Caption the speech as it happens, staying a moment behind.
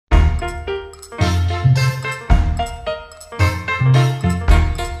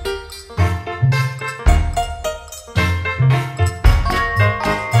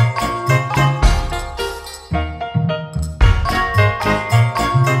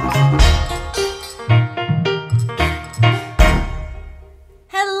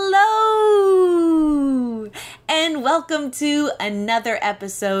Welcome to another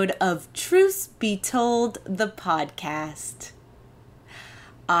episode of Truth Be Told, the podcast.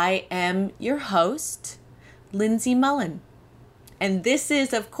 I am your host, Lindsay Mullen, and this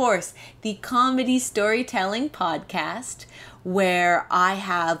is, of course, the comedy storytelling podcast where I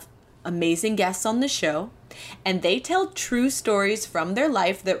have amazing guests on the show, and they tell true stories from their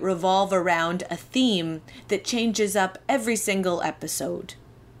life that revolve around a theme that changes up every single episode.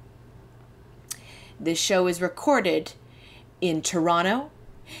 This show is recorded in Toronto,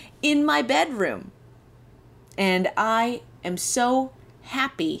 in my bedroom. And I am so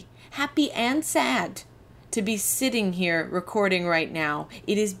happy and sad to be sitting here recording right now.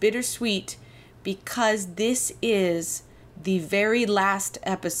 It is bittersweet because this is the very last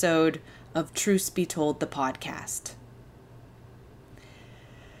episode of Truth Be Told, the podcast.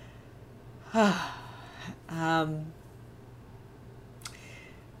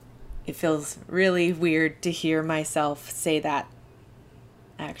 It feels really weird to hear myself say that,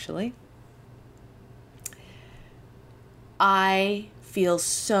 actually. I feel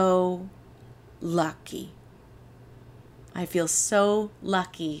so lucky. I feel so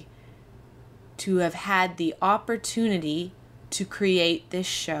lucky to have had the opportunity to create this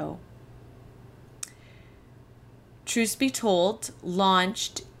show. Truth Be Told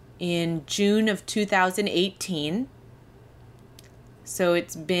launched in June of 2018. So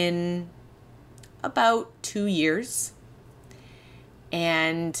it's been about 2 years,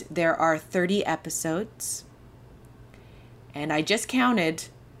 and there are 30 episodes, and I just counted,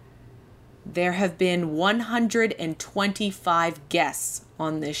 there have been 125 guests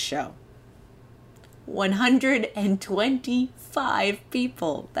on this show. 125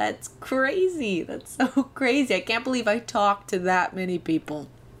 people. That's crazy. That's so crazy. I can't believe I talked to that many people.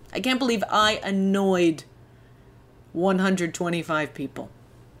 I can't believe I annoyed 125 people.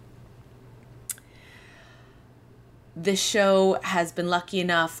 This show has been lucky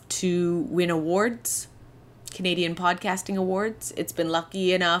enough to win awards, Canadian Podcasting Awards. It's been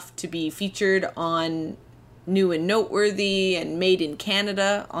lucky enough to be featured on New and Noteworthy and Made in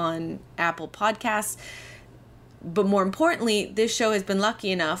Canada on Apple Podcasts. But more importantly, this show has been lucky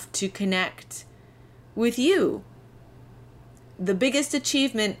enough to connect with you. The biggest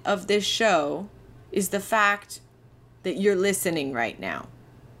achievement of this show is the fact that you're listening right now,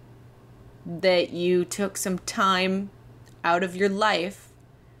 that you took some time out of your life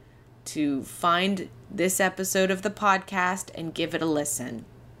to find this episode of the podcast and give it a listen.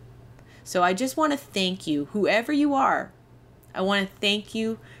 So I just want to thank you, whoever you are. I want to thank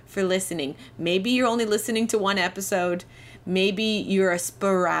you for listening. Maybe you're only listening to one episode. Maybe you're a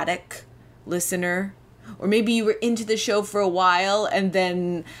sporadic listener. Or maybe you were into the show for a while and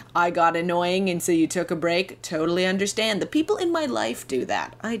then I got annoying and so you took a break. Totally understand. The people in my life do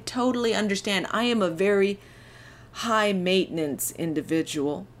that. I totally understand. I am a very high maintenance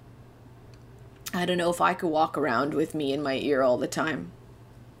individual. I don't know if I could walk around with me in my ear all the time.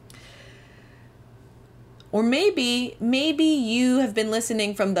 Or maybe you have been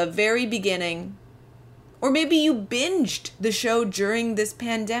listening from the very beginning. Or maybe you binged the show during this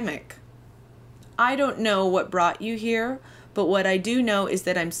pandemic. I don't know what brought you here, but what I do know is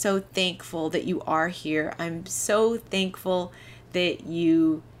that I'm so thankful that you are here. I'm so thankful that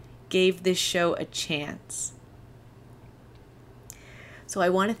you gave this show a chance. So I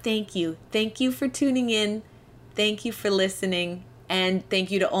want to thank you. Thank you for tuning in. Thank you for listening. And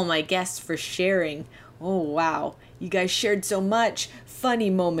thank you to all my guests for sharing. Oh, wow. You guys shared so much. Funny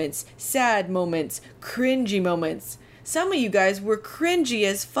moments, sad moments, cringy moments. Some of you guys were cringy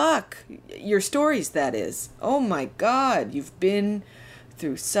as fuck. Your stories, that is. Oh my God, you've been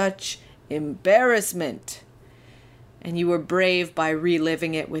through such embarrassment. And you were brave by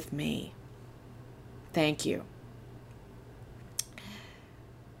reliving it with me. Thank you.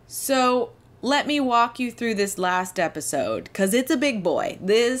 So let me walk you through this last episode, because it's a big boy.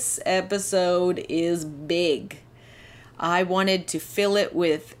 This episode is big. I wanted to fill it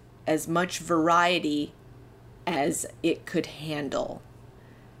with as much variety as it could handle.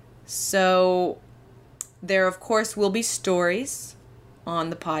 So there, of course, will be stories on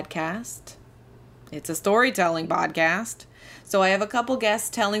the podcast. It's a storytelling podcast. So I have a couple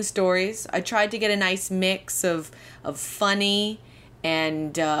guests telling stories. I tried to get a nice mix of funny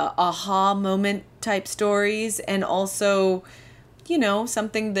and aha moment type stories, and also, you know,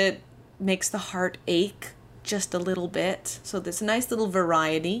 something that makes the heart ache just a little bit. So there's a nice little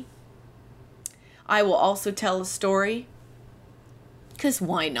variety. I will also tell a story, because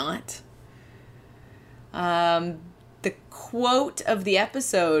why not? The quote of the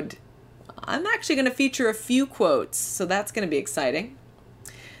episode, I'm actually going to feature a few quotes, so that's going to be exciting.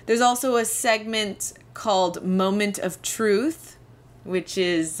 There's also a segment called Moment of Truth, which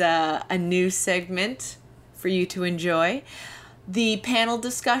is a new segment for you to enjoy. The panel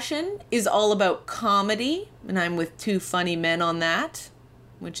discussion is all about comedy, and I'm with two funny men on that,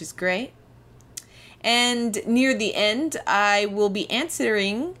 which is great. And near the end, I will be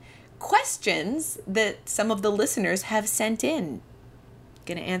answering questions that some of the listeners have sent in.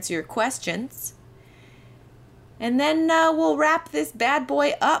 Going to answer your questions. And then we'll wrap this bad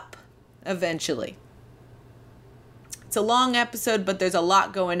boy up eventually. It's a long episode, but there's a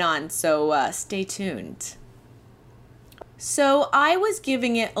lot going on, so stay tuned. So I was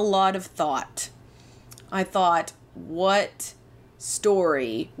giving it a lot of thought. I thought, what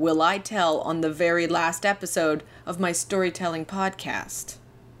story will I tell on the very last episode of my storytelling podcast?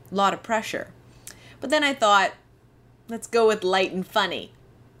 A lot of pressure. But then I thought, let's go with light and funny.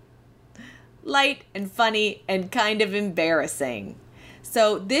 Light and funny and kind of embarrassing.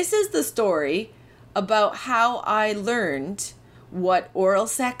 So this is the story about how I learned what oral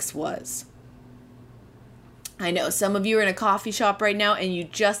sex was. I know some of you are in a coffee shop right now and you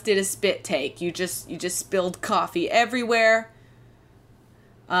just did a spit take. You just spilled coffee everywhere.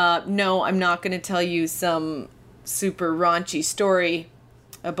 No, I'm not going to tell you some super raunchy story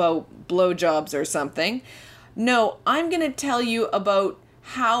about blowjobs or something. No, I'm going to tell you about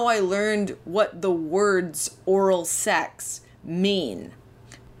how I learned what the words oral sex mean.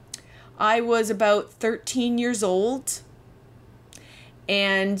 I was about 13 years old.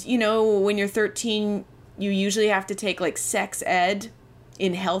 And, you know, when you're 13, you usually have to take like sex ed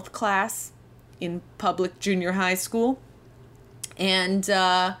in health class in public junior high school. And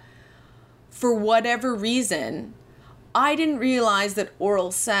for whatever reason, I didn't realize that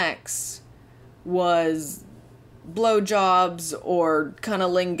oral sex was blowjobs or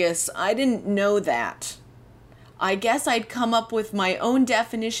cunnilingus. I didn't know that. I guess I'd come up with my own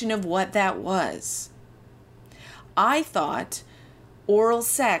definition of what that was. I thought oral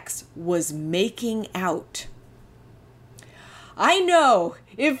sex was making out. I know,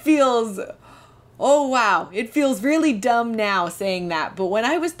 it feels, oh wow, it feels really dumb now saying that, but when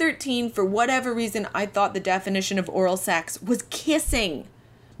I was 13, for whatever reason, I thought the definition of oral sex was kissing.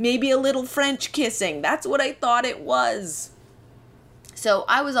 Maybe a little French kissing. That's what I thought it was. So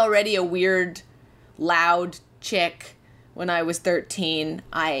I was already a weird, loud chick when I was 13.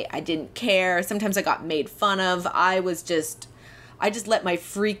 I didn't care. Sometimes I got made fun of. I just let my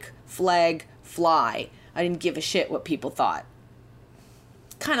freak flag fly. I didn't give a shit what people thought.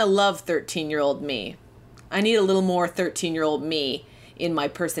 Kind of love 13-year-old me. I need a little more 13-year-old me in my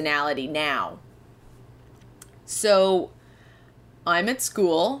personality now. So I'm at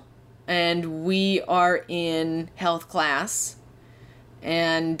school and we are in health class,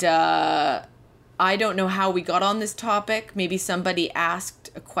 and I don't know how we got on this topic. Maybe somebody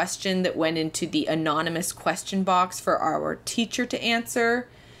asked a question that went into the anonymous question box for our teacher to answer.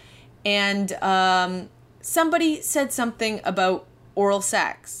 And somebody said something about oral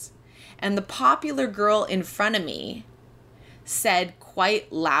sex. And the popular girl in front of me said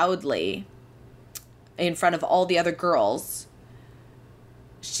quite loudly, in front of all the other girls,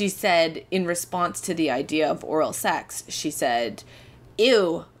 she said, in response to the idea of oral sex, she said,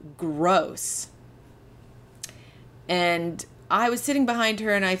 "Ew, gross." And I was sitting behind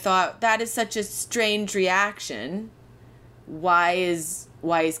her and I thought, that is such a strange reaction. Why is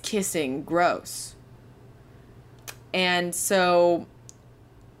kissing gross? And so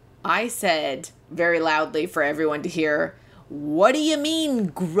I said very loudly for everyone to hear, "What do you mean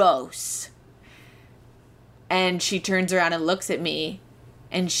gross?" And she turns around and looks at me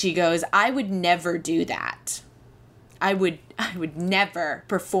and she goes, "I would never do that. I would never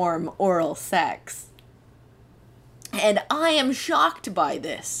perform oral sex." And I am shocked by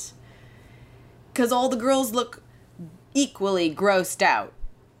this, because all the girls look equally grossed out.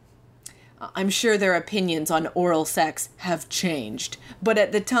 I'm sure their opinions on oral sex have changed, but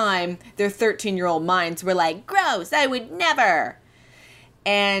at the time, their 13-year-old minds were like, "Gross, I would never."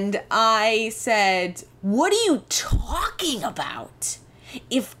 And I said, "What are you talking about?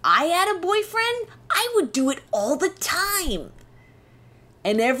 If I had a boyfriend, I would do it all the time."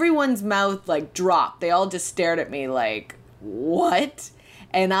 And everyone's mouth like dropped. They all just stared at me like, "What?"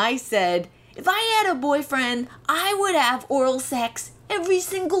 And I said, "If I had a boyfriend, I would have oral sex every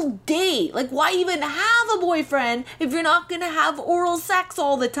single day. Like, why even have a boyfriend if you're not going to have oral sex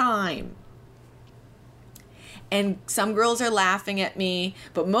all the time? And some girls are laughing at me,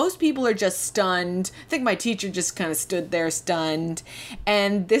 but most people are just stunned. I think my teacher just kind of stood there stunned.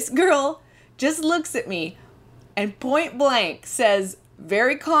 And this girl just looks at me and point blank says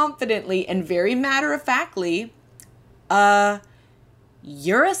very confidently and very matter-of-factly,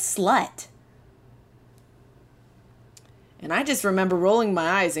 you're a slut. And I just remember rolling my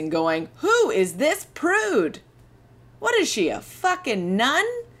eyes and going, who is this prude? What is she, a fucking nun?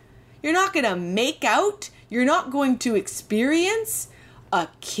 You're not going to make out? You're not going to experience a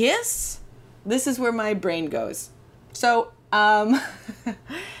kiss? This is where my brain goes. So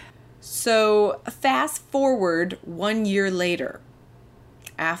fast forward 1 year later,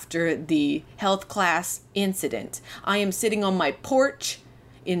 after the health class incident, I am sitting on my porch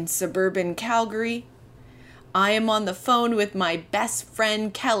in suburban Calgary. I am on the phone with my best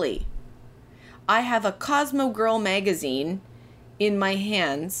friend, Kelly. I have a Cosmo Girl magazine in my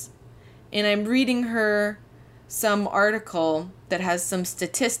hands, and I'm reading her some article that has some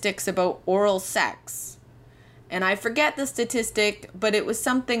statistics about oral sex. And I forget the statistic, but it was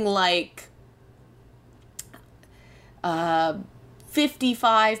something like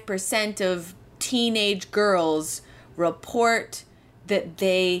 55% of teenage girls report that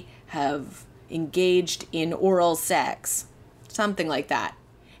they have engaged in oral sex. Something like that.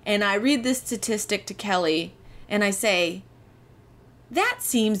 And I read this statistic to Kelly, and I say, that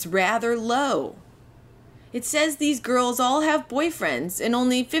seems rather low. It says these girls all have boyfriends, and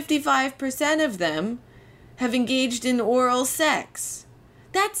only 55% of them have engaged in oral sex.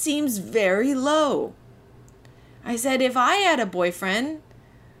 That seems very low. I said, if I had a boyfriend,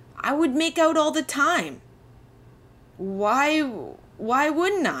 I would make out all the time. Why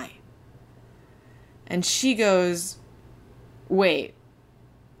wouldn't I? And she goes, wait,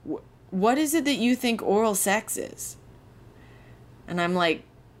 what is it that you think oral sex is? And I'm like,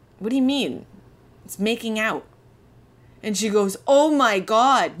 what do you mean? It's making out. And she goes, oh my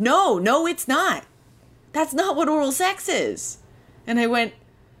God, no, it's not. That's not what oral sex is. And I went,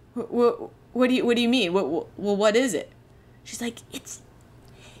 what do you mean? Well, what is it? She's like, it's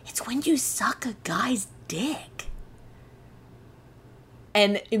when you suck a guy's dick.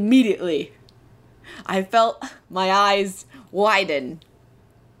 And immediately, I felt my eyes widen,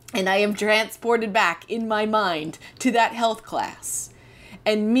 and I am transported back in my mind to that health class,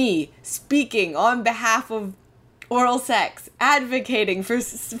 and me speaking on behalf of oral sex, advocating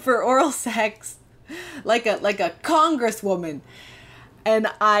for oral sex, like a congresswoman, and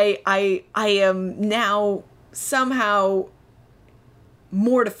I am now somehow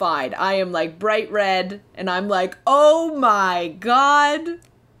mortified. I am like bright red, and I'm like, oh my God.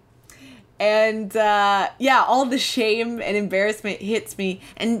 And all the shame and embarrassment hits me,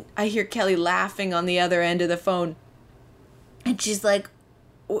 and I hear Kelly laughing on the other end of the phone, and she's like,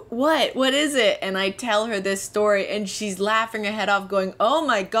 what is it? And I tell her this story, and she's laughing her head off going, oh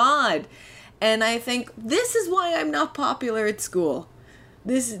my God. And I think, this is why I'm not popular at school.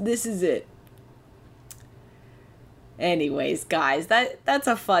 This is it. Anyways, guys, that's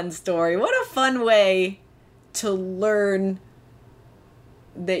a fun story. What a fun way to learn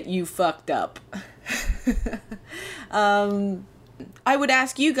that you fucked up. I would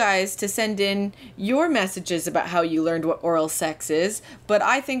ask you guys to send in your messages about how you learned what oral sex is, but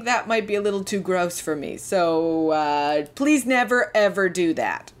I think that might be a little too gross for me. So please never, ever do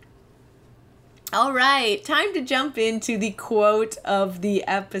that. All right, time to jump into the quote of the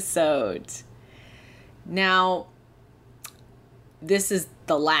episode. Now, this is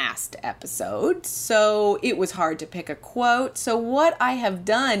the last episode, so it was hard to pick a quote. So what I have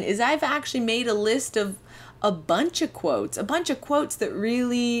done is I've actually made a list of a bunch of quotes that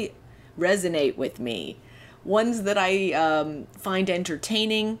really resonate with me. Ones that I find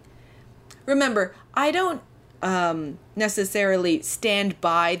entertaining. Remember, I don't necessarily stand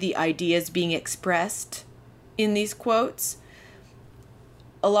by the ideas being expressed in these quotes.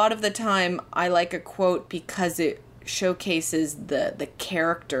 A lot of the time, I like a quote because it showcases the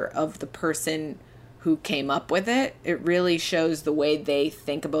character of the person who came up with it. It really shows the way they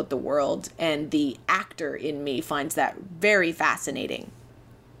think about the world, and the actor in me finds that very fascinating.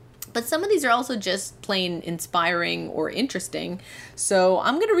 But some of these are also just plain inspiring or interesting, so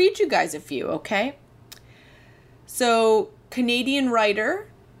I'm going to read you guys a few, okay? So, there's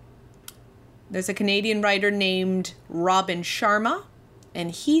a Canadian writer named Robin Sharma,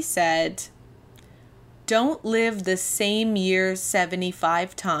 and he said, "Don't live the same year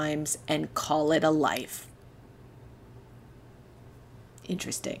 75 times and call it a life."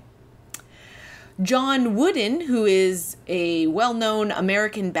 Interesting. John Wooden, who is a well-known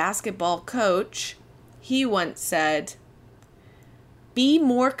American basketball coach, he once said, "Be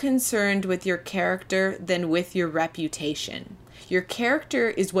more concerned with your character than with your reputation. Your character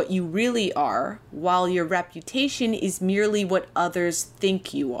is what you really are, while your reputation is merely what others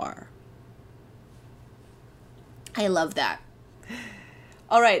think you are." I love that.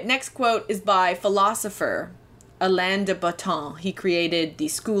 All right, next quote is by philosopher Alain de Botton. He created the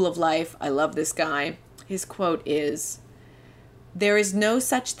School of Life. I love this guy. His quote is, "There is no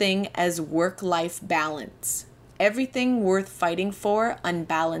such thing as work-life balance. Everything worth fighting for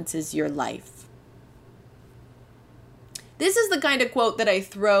unbalances your life." This is the kind of quote that I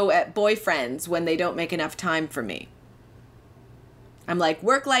throw at boyfriends when they don't make enough time for me. I'm like,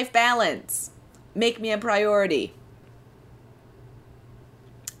 work-life balance. Make me a priority.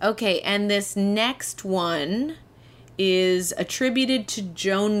 Okay, and this next one is attributed to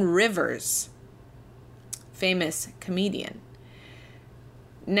Joan Rivers, famous comedian.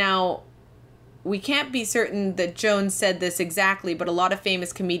 Now, we can't be certain that Joan said this exactly, but a lot of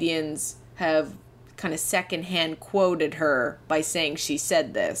famous comedians have kind of secondhand quoted her by saying she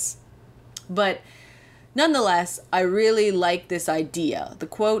said this. But nonetheless, I really like this idea. The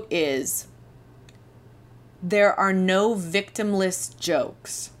quote is, "There are no victimless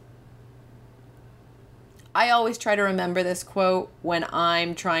jokes." I always try to remember this quote when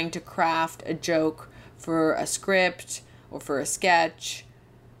I'm trying to craft a joke for a script or for a sketch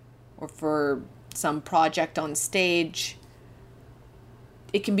or for some project on stage.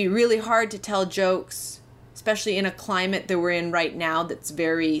 It can be really hard to tell jokes, especially in a climate that we're in right now that's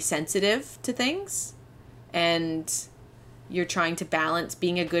very sensitive to things. And you're trying to balance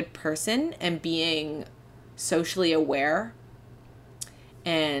being a good person and being socially aware.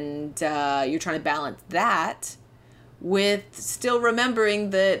 And you're trying to balance that with still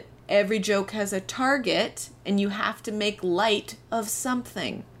remembering that every joke has a target and you have to make light of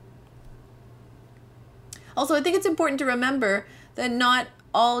something. Also, I think it's important to remember that not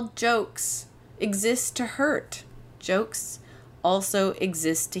all jokes exist to hurt. Jokes also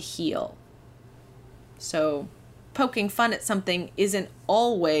exist to heal. So poking fun at something isn't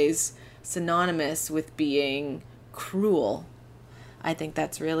always synonymous with being cruel. I think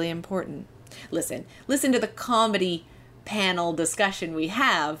that's really important. Listen to the comedy panel discussion we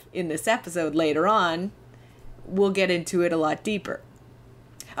have in this episode later on. We'll get into it a lot deeper.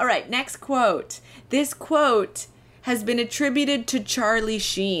 All right, next quote. This quote has been attributed to Charlie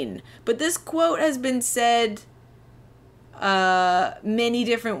Sheen, but this quote has been said many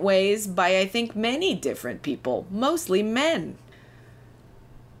different ways by, I think, many different people, mostly men.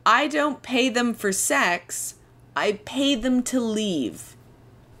 "I don't pay them for sex, I pay them to leave."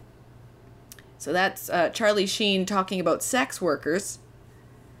 So that's Charlie Sheen talking about sex workers.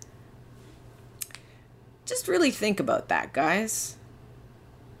 Just really think about that, guys.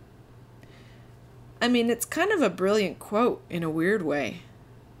 I mean, it's kind of a brilliant quote in a weird way.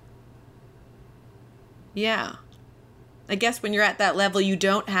 Yeah. I guess when you're at that level, you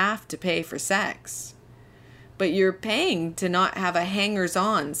don't have to pay for sex. But you're paying to not have a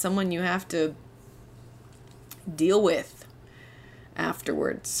hangers-on, someone you have to deal with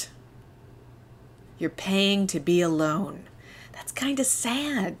afterwards. You're paying to be alone. That's kind of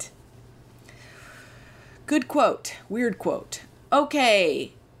sad. Good quote. Weird quote.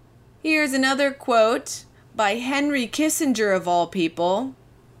 Okay. Here's another quote by Henry Kissinger, of all people.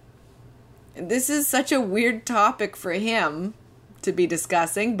 This is such a weird topic for him to be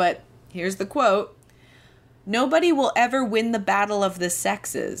discussing, but here's the quote. "Nobody will ever win the battle of the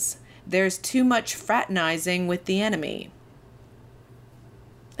sexes. There's too much fraternizing with the enemy."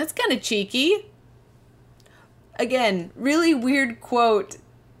 That's kind of cheeky. Again, really weird quote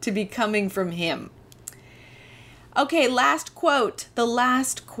to be coming from him. Okay, last quote. The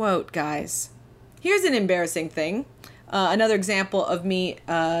last quote, guys. Here's an embarrassing thing. Another example of me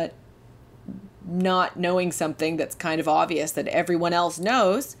not knowing something that's kind of obvious that everyone else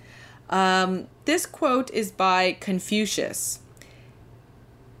knows. This quote is by Confucius.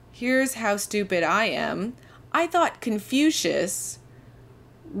 "Here's how stupid I am. I thought Confucius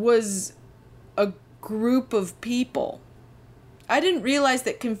was a group of people. I didn't realize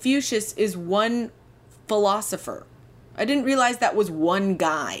that Confucius is one philosopher. I didn't realize that was one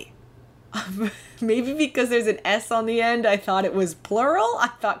guy." Maybe because there's an S on the end, I thought it was plural. I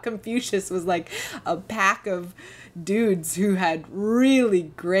thought Confucius was like a pack of dudes who had really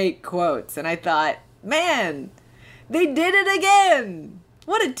great quotes. And I thought, man, they did it again.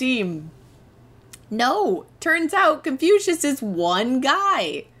 What a team. No, turns out Confucius is one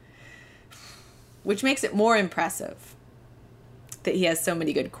guy, which makes it more impressive that he has so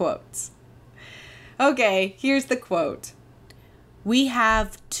many good quotes. Okay, here's the quote. We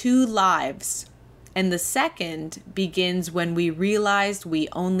have 2 lives, and the second begins when we realized we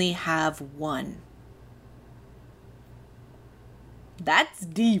only have one. That's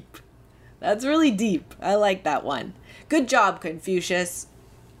deep. That's really deep. I like that one. Good job, Confucius.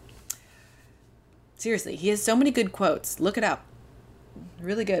 Seriously, he has so many good quotes. Look it up.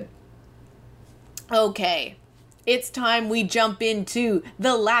 Really good. Okay. It's time we jump into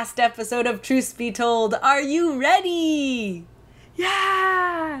the last episode of Truth Be Told. Are you ready?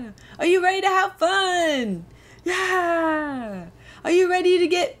 Yeah! Are you ready to have fun? Yeah! Are you ready to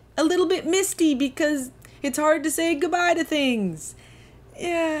get a little bit misty because it's hard to say goodbye to things?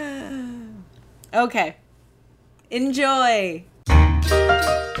 Yeah. Okay. Enjoy.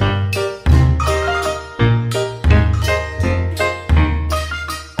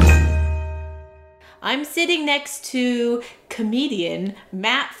 I'm sitting next to comedian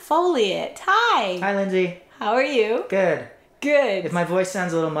Matt Folliott. Hi. Hi, Lindsay. How are you? Good. Good. If my voice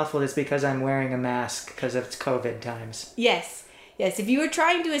sounds a little muffled, it's because I'm wearing a mask because it's COVID times. Yes. Yes. If you were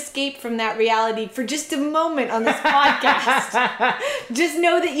trying to escape from that reality for just a moment on this podcast, just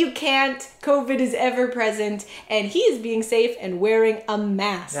know that you can't. COVID is ever present, and he is being safe and wearing a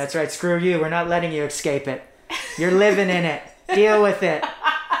mask. That's right. Screw you. We're not letting you escape it. You're living in it. Deal with it.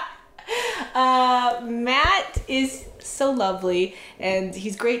 Matt is so lovely, and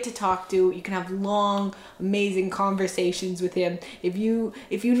he's great to talk to. You can have long, amazing conversations with him. If you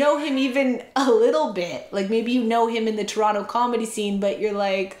know him even a little bit, like maybe you know him in the Toronto comedy scene, but you're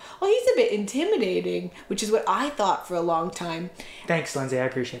like, oh, he's a bit intimidating, which is what I thought for a long time. Thanks, Lindsay. I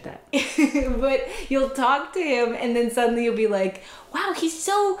appreciate that. But you'll talk to him, and then suddenly you'll be like, wow, he's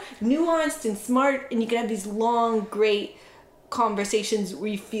so nuanced and smart, and you can have these long, great conversations where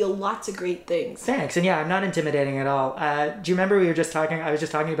you feel lots of great things. Thanks. And yeah, I'm not intimidating at all. Do you remember I was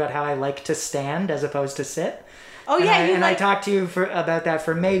just talking about how I like to stand as opposed to sit? Oh yeah, I talked to you about that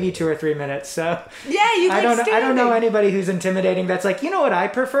for maybe 2 or 3 minutes. So yeah, you like standing. I don't know anybody who's intimidating that's like, you know what I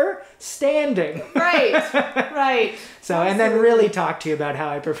prefer? Standing. Right. Right. So Absolutely. And then really talk to you about how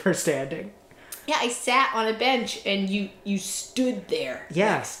I prefer standing. Yeah, I sat on a bench and you stood there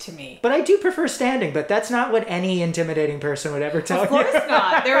next to me. But I do prefer standing, but that's not what any intimidating person would ever tell you. Of course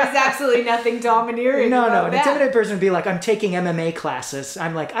not. There is absolutely nothing domineering No, about an that. intimidating person would be like, I'm taking MMA classes.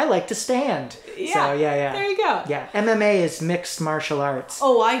 I'm like, I like to stand. Yeah, so, yeah. There you go. Yeah, MMA is mixed martial arts.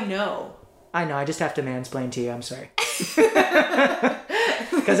 Oh, I know. I just have to mansplain to you. I'm sorry.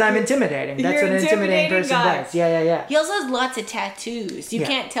 Because I'm intimidating. That's You're what an intimidating person guy. does. Yeah. He also has lots of tattoos. You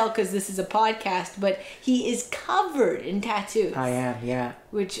can't tell because this is a podcast, but he is covered in tattoos. I am, yeah.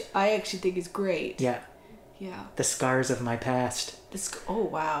 Which I actually think is great. Yeah. Yeah. The scars of my past. Oh,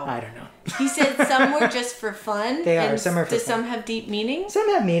 wow. I don't know. He said some were just for fun. They are. Some are for fun. Do some have deep meaning? Some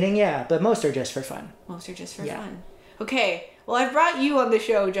have meaning, yeah. But most are just for fun. Most are just for fun. Okay. Well, I brought you on the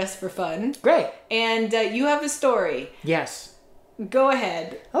show just for fun. Great. And you have a story. Yes. Go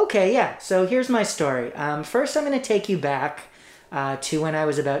ahead. Okay, yeah. So here's my story. First, I'm going to take you back to when I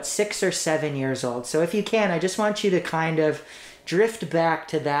was about 6 or 7 years old. So if you can, I just want you to kind of drift back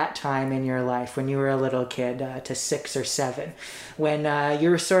to that time in your life when you were a little kid, to 6 or 7, when you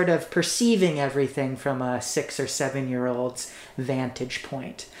were sort of perceiving everything from a 6 or 7-year-old's vantage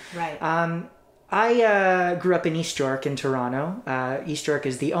point. Right. I grew up in East York in Toronto. East York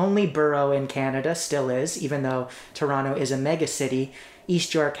is the only borough in Canada, still is, even though Toronto is a mega city.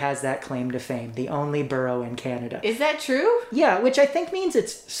 East York has that claim to fame, the only borough in Canada. Is that true? Yeah, which I think means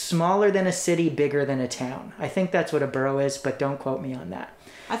it's smaller than a city, bigger than a town. I think that's what a borough is, but don't quote me on that.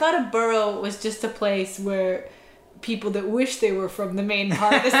 I thought a borough was just a place where people that wish they were from the main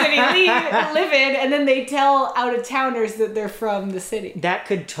part of the city live in, and then they tell out-of-towners that they're from the city. That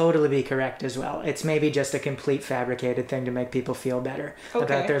could totally be correct as well. It's maybe just a complete fabricated thing to make people feel better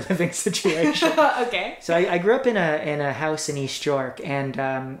about their living situation. Okay. So I grew up in a house in East York,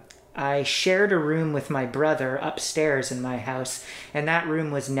 and I shared a room with my brother upstairs in my house, and that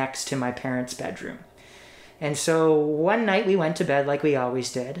room was next to my parents' bedroom. And so one night we went to bed like we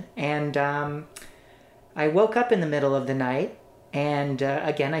always did, and I woke up in the middle of the night, and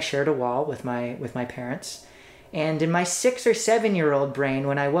again, I shared a wall with my parents. And in my 6 or 7-year-old brain,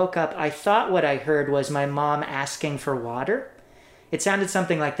 when I woke up, I thought what I heard was my mom asking for water. It sounded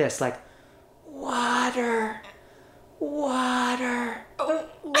something like this, like, water, water,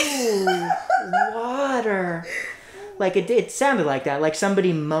 ooh, water. Like it sounded like that, like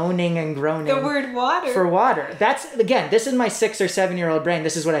somebody moaning and groaning. The word water. For water. That's, again, this is my 6 or 7-year-old brain.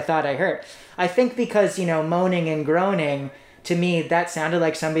 This is what I thought I heard. I think because, moaning and groaning, to me, that sounded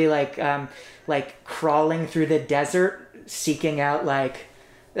like somebody like crawling through the desert, seeking out like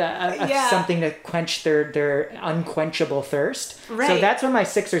something to quench their unquenchable thirst. Right. So that's what my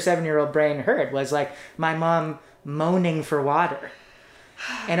 6 or 7-year-old brain heard, was like my mom moaning for water.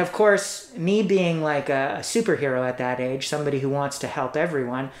 And of course, me being like a superhero at that age, somebody who wants to help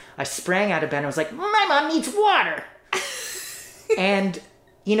everyone, I sprang out of bed and was like, my mom needs water. And,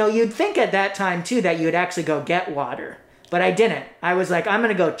 you know, you'd think at that time too that you would actually go get water. But I didn't. I was like, I'm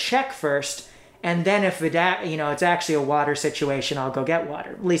going to go check first. And then if it's actually a water situation, I'll go get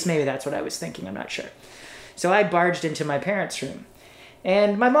water. At least maybe that's what I was thinking. I'm not sure. So I barged into my parents' room.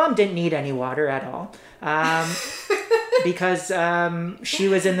 And my mom didn't need any water at all. Because she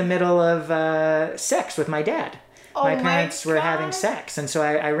was in the middle of sex with my dad. My parents were having sex. And so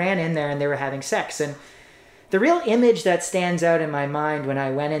I ran in there and they were having sex. And the real image that stands out in my mind when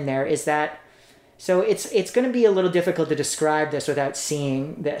I went in there is that, so it's going to be a little difficult to describe this without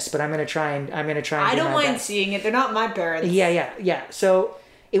seeing this, but I'm going to try and I don't mind seeing it. They're not my parents. Yeah. So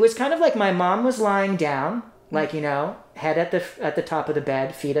it was kind of like my mom was lying down, like, you know, head at the top of the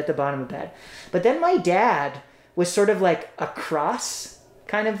bed, feet at the bottom of the bed. But then my dad was sort of like across,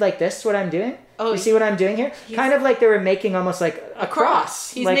 kind of like this, what I'm doing. Oh, you see what I'm doing here? Kind of like they were making almost like a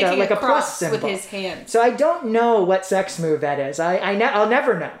cross. He's like making a cross plus symbol with his hands. So I don't know what sex move that is. I'll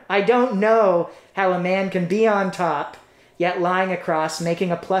never know. I don't know how a man can be on top, yet lying across,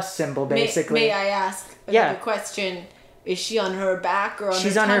 making a plus symbol, basically. May I ask another question? Is she on her back or on her tummy?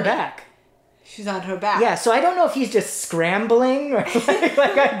 She's on her back. She's on her back. Yeah, so I don't know if he's just scrambling or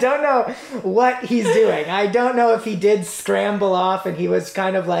like I don't know what he's doing. I don't know if he did scramble off and he was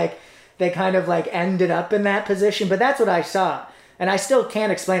kind of like, they kind of like ended up in that position, but that's what I saw. And I still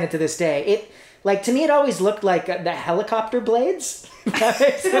can't explain it to this day. It, like, to me, it always looked like the helicopter blades. That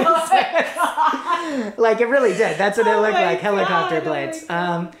makes sense. Like, it really did. That's what it looked like, helicopter blades.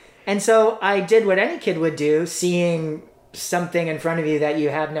 And so I did what any kid would do, seeing something in front of you that you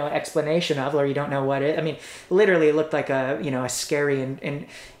have no explanation of, or you don't know what it. I mean, literally, it looked like a scary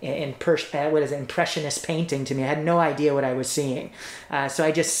impressionist painting to me. I had no idea what I was seeing, so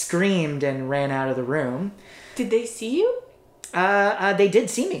I just screamed and ran out of the room. Did they see you? They did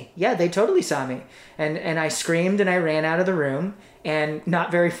see me. Yeah, they totally saw me, and I screamed and I ran out of the room, and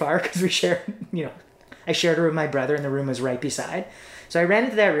not very far because we shared. I shared a room with my brother, and the room was right beside. So I ran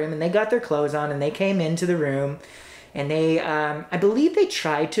into that room, and they got their clothes on, and they came into the room. And they, I believe they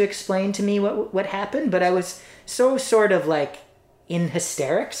tried to explain to me what happened, but I was so sort of like in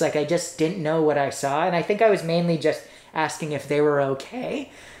hysterics. Like I just didn't know what I saw. And I think I was mainly just asking if they were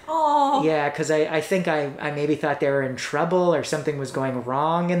okay. Oh. Yeah, because I think I maybe thought they were in trouble or something was going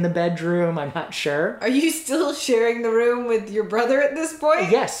wrong in the bedroom. I'm not sure. Are you still sharing the room with your brother at this point?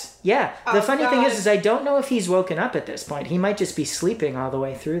 Yes. Yeah. The funny thing is I don't know if he's woken up at this point. He might just be sleeping all the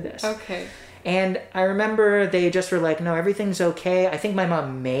way through this. Okay. And I remember they just were like, no, everything's okay. I think my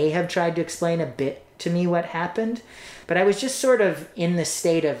mom may have tried to explain a bit to me what happened. But I was just sort of in the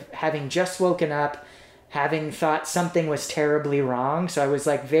state of having just woken up, having thought something was terribly wrong. So I was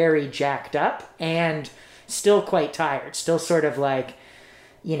like very jacked up and still quite tired. Still sort of like,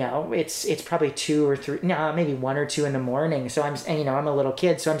 it's probably 2 or 3, no, maybe 1 or 2 in the morning. So I'm a little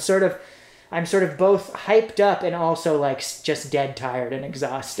kid. So I'm sort of both hyped up and also like just dead tired and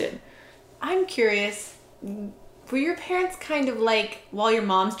exhausted. I'm curious, were your parents kind of like, while your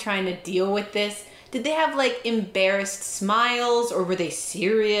mom's trying to deal with this, did they have like embarrassed smiles or were they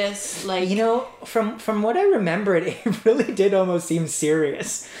serious? Like, from what I remember, it really did almost seem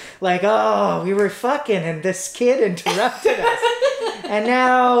serious. Like, oh, we were fucking and this kid interrupted us. And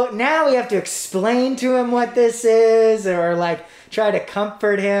now we have to explain to him what this is or like try to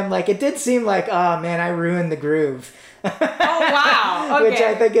comfort him. Like it did seem like, oh man, I ruined the groove. Oh, wow. Okay. Which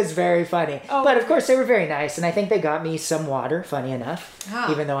I think is very funny. Oh. But of course they were very nice, and I think they got me some water, funny enough,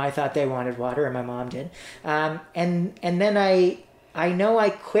 even though I thought they wanted water, and my mom did. And then I know I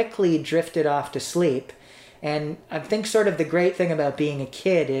quickly drifted off to sleep, and I think sort of the great thing about being a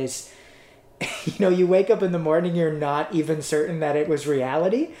kid is, you wake up in the morning, you're not even certain that it was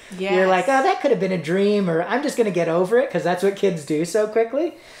reality. Yes. You're like, oh, that could have been a dream, or I'm just going to get over it, because that's what kids do so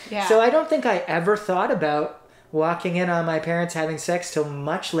quickly. Yeah. So I don't think I ever thought about walking in on my parents having sex till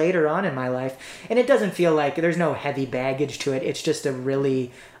much later on in my life. And it doesn't feel like there's no heavy baggage to it. It's just a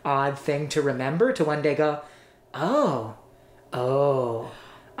really odd thing to remember, to one day go, oh,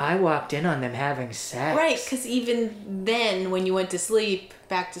 I walked in on them having sex. Right, because even then, when you went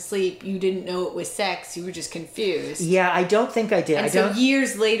back to sleep, you didn't know it was sex. You were just confused. Yeah, I don't think I did. And so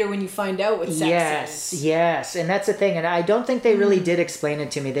years later, when you find out what sex is. Yes, and that's the thing. And I don't think they really did explain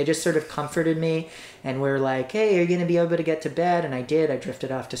it to me. They just sort of comforted me and were like, hey, are you going to be able to get to bed? And I did. I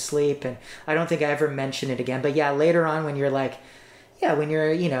drifted off to sleep. And I don't think I ever mentioned it again. But yeah, later on when you're like, yeah, when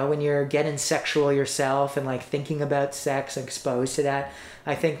you're getting sexual yourself and like thinking about sex, exposed to that,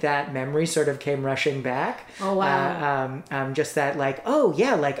 I think that memory sort of came rushing back. Oh, wow. Just that like, oh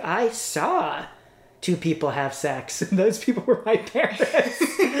yeah, like I saw two people have sex and those people were my parents.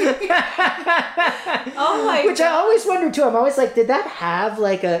 Oh my Which God. I always wonder too. I'm always like, did that have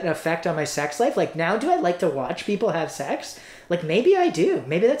like an effect on my sex life? Like now do I like to watch people have sex? Like maybe I do.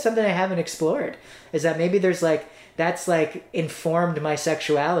 Maybe that's something I haven't explored. Is that maybe there's like, that's like informed my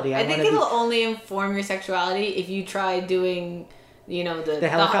sexuality. I think it'll only inform your sexuality if you try doing, the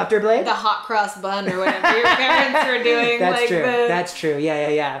helicopter blade? the hot cross bun or whatever your parents were doing. That's like true. The, That's true.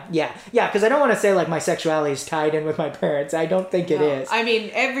 Yeah. Because I don't want to say like my sexuality is tied in with my parents. I don't think it is. I mean,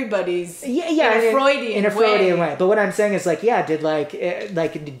 everybody's in in a Freudian way. But what I'm saying is like, yeah, does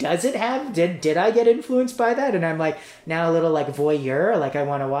it have? Did I get influenced by that? And I'm like now a little like voyeur, like I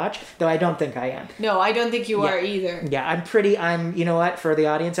want to watch. Though I don't think I am. No, I don't think you are either. Yeah, I'm. You know what? For the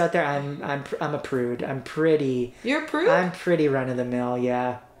audience out there, I'm a prude. You're a prude? I'm pretty run of the mill.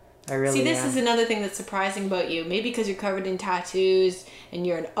 Yeah. I really See, this am. is another thing that's surprising about you. Maybe because you're covered in tattoos and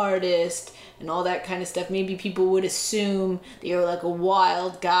you're an artist and all that kind of stuff. Maybe people would assume that you're like a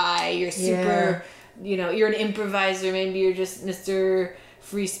wild guy. You're super, you're an improviser. Maybe you're just Mr.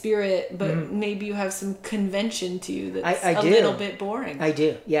 Free Spirit. But maybe you have some convention to you that's a little bit boring. I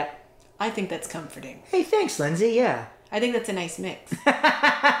do, yeah. I think that's comforting. Hey, thanks, Lindsay. Yeah. I think that's a nice mix.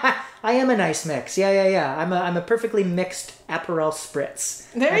 I am a nice mix. Yeah. I'm a perfectly mixed Aperol spritz.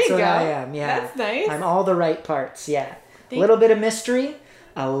 That's what go. I am. Yeah. That's nice. I'm all the right parts. Yeah. A little bit of mystery,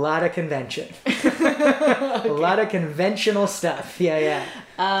 a lot of convention. Okay. A lot of conventional stuff. Yeah.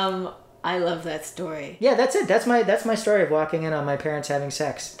 I love that story. Yeah, that's it. That's my story of walking in on my parents having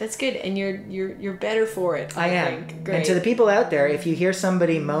sex. That's good, and you're better for it. I am. think. Great. And to the people out there, if you hear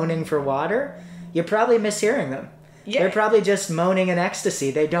somebody moaning for water, you're probably mishearing them. Yeah. They're probably just moaning in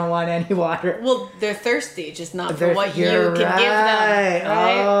ecstasy. They don't want any water. Well, they're thirsty, just not for what you can give them. Right?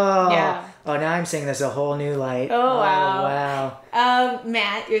 Oh. Yeah. Oh, now I'm seeing this a whole new light. Oh, wow.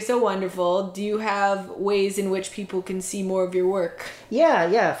 Matt, you're so wonderful. Do you have ways in which people can see more of your work?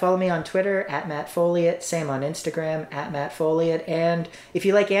 Yeah. Follow me on Twitter, @MattFoliot. Same on Instagram, @MattFoliot. And if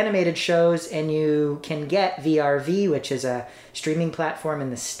you like animated shows and you can get VRV, which is a streaming platform in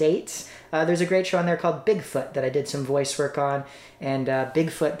the States, there's a great show on there called Bigfoot that I did some voice work on. And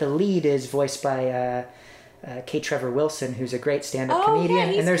Bigfoot, the lead, is voiced by K. Trevor Wilson, who's a great stand-up comedian. Yeah,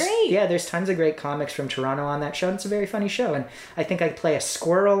 he's and there's great. There's tons of great comics from Toronto on that show. And it's a very funny show. And I think I play a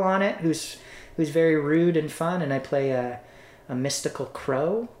squirrel on it who's very rude and fun, and I play a mystical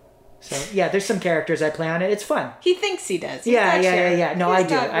crow. So yeah, there's some characters I play on it. It's fun. He thinks he does. He's Yeah. not sure. No,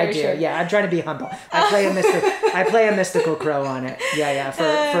 He's I do. sure. Yeah, I'm trying to be humble. I play a mystical crow on it. Yeah. For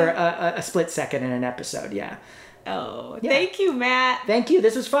a split second in an episode. Yeah. Oh, thank you, Matt. Thank you.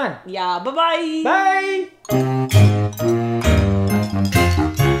 This was fun. Yeah. Bye-bye. Bye.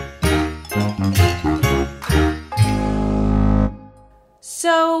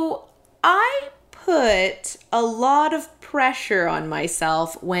 So I put a lot of pressure on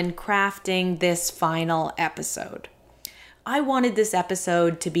myself when crafting this final episode. I wanted this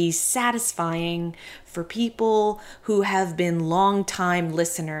episode to be satisfying for people who have been long-time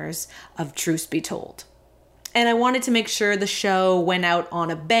listeners of Truth Be Told. And I wanted to make sure the show went out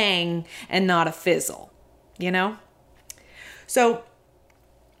on a bang and not a fizzle, So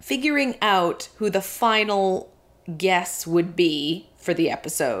figuring out who the final guests would be for the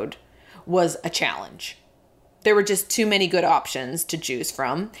episode was a challenge. There were just too many good options to choose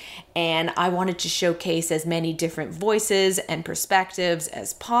from, and I wanted to showcase as many different voices and perspectives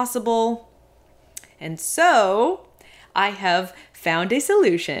as possible. And so I have found a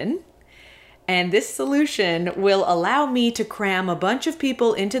solution, and this solution will allow me to cram a bunch of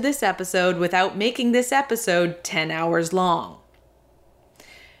people into this episode without making this episode 10 hours long.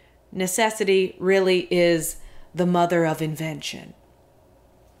 Necessity really is the mother of invention.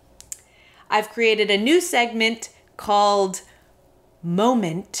 I've created a new segment called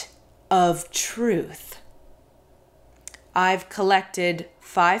Moment of Truth. I've collected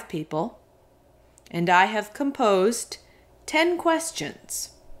 5 people, and I have composed 10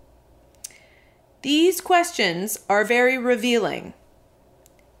 questions. These questions are very revealing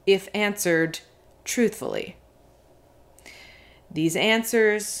if answered truthfully. These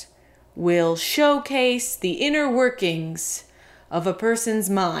answers will showcase the inner workings of a person's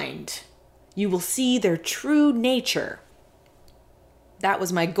mind. You will see their true nature. That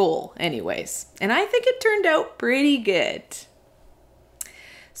was my goal anyways, and I think it turned out pretty good.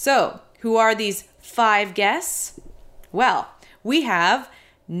 So, who are these 5 guests? Well, we have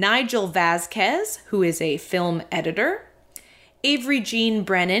Nigel Vasquez, who is a film editor, Avery Jean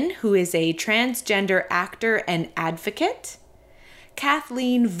Brennan, who is a transgender actor and advocate.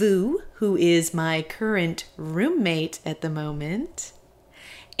 Kathleen Vu, who is my current roommate at the moment.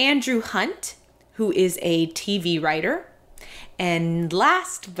 Andrew Hunt, who is a TV writer. And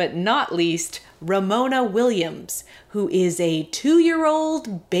last but not least, Ramona Williams, who is a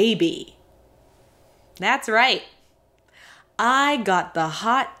 2-year-old baby. That's right. I got the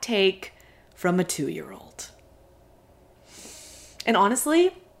hot take from a 2-year-old. And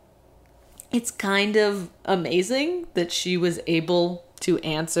honestly, it's kind of amazing that she was able to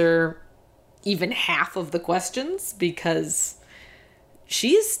answer even half of the questions, because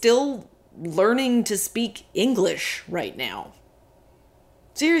she is still learning to speak English right now.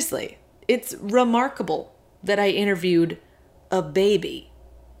 Seriously, it's remarkable that I interviewed a baby.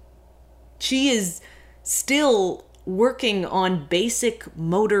 She is still working on basic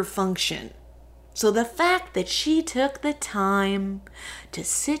motor function. So the fact that she took the time to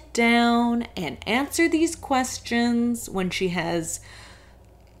sit down and answer these questions when she has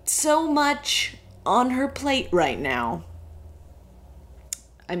so much on her plate right now,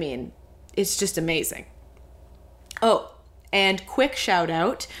 I mean, it's just amazing. Oh, and quick shout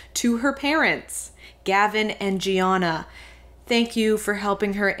out to her parents, Gavin and Gianna. Thank you for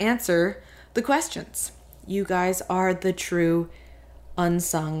helping her answer the questions. You guys are the true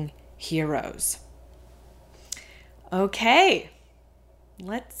unsung heroes. Okay,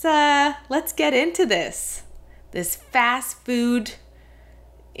 let's get into this fast food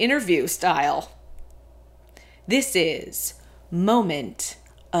interview style. This is Moment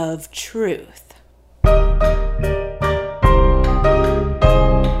of Truth.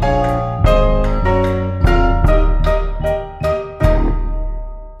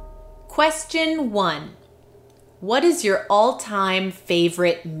 Question 1. What is your all-time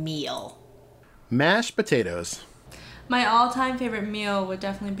favorite meal? Mashed potatoes. My all-time favorite meal would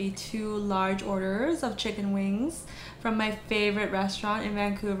definitely be 2 large orders of chicken wings from my favorite restaurant in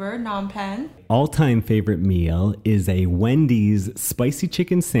Vancouver, Phnom Penh. All-time favorite meal is a Wendy's spicy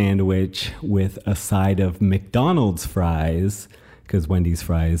chicken sandwich with a side of McDonald's fries, because Wendy's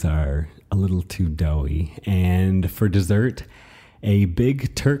fries are a little too doughy. And for dessert, a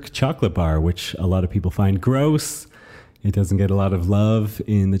Big Turk chocolate bar, which a lot of people find gross. It doesn't get a lot of love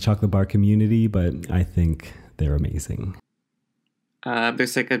in the chocolate bar community, but I think they're amazing.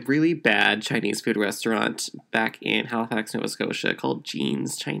 There's like a really bad Chinese food restaurant back in Halifax, Nova Scotia called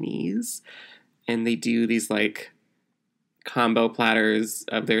Jean's Chinese. And they do these like combo platters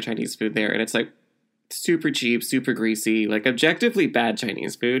of their Chinese food there. And it's like super cheap, super greasy, like objectively bad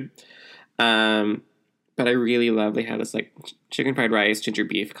Chinese food. But I really love, they have this like chicken fried rice, ginger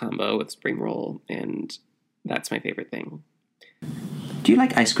beef combo with spring roll. And that's my favorite thing. Do you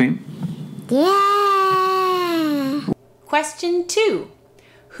like ice cream? Yeah! Question 2.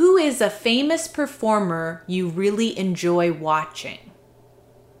 Who is a famous performer you really enjoy watching?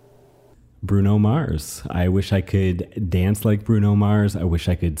 Bruno Mars. I wish I could dance like Bruno Mars. I wish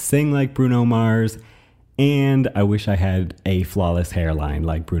I could sing like Bruno Mars. And I wish I had a flawless hairline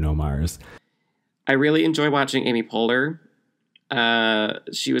like Bruno Mars. I really enjoy watching Amy Poehler.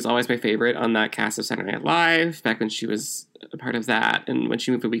 She was always my favorite on that cast of Saturday Night Live back when she was a part of that. And when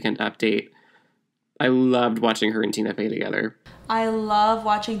she moved to Weekend Update, I loved watching her and Tina Fey together. I love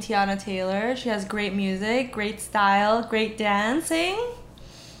watching Tiana Taylor. She has great music, great style, great dancing.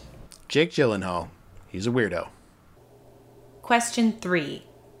 Jake Gyllenhaal. He's a weirdo. Question 3.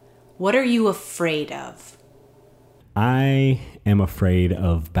 What are you afraid of? I am afraid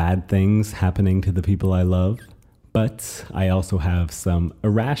of bad things happening to the people I love, but I also have some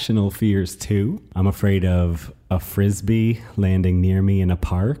irrational fears too. I'm afraid of a frisbee landing near me in a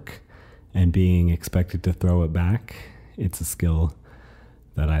park and being expected to throw it back. It's a skill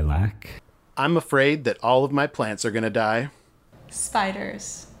that I lack. I'm afraid that all of my plants are going to die.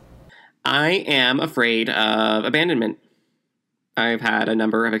 Spiders. I am afraid of abandonment. I've had a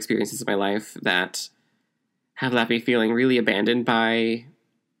number of experiences in my life that have left me feeling really abandoned by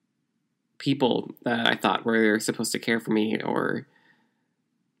people that I thought were supposed to care for me or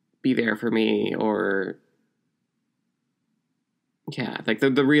be there for me, or like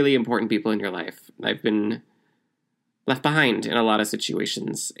the really important people in your life. I've been left behind in a lot of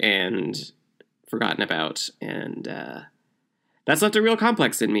situations and forgotten about, and that's left a real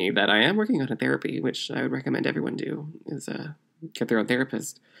complex in me that I am working on in therapy, which I would recommend everyone do, is get their own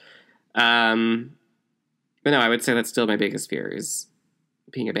therapist. But no, I would say that's still my biggest fear, is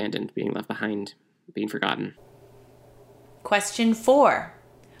being abandoned, being left behind, being forgotten. Question 4.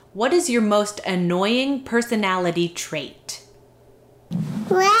 What is your most annoying personality trait?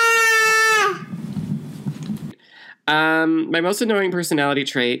 My most annoying personality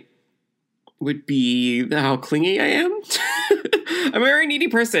trait would be how clingy I am. I'm a very needy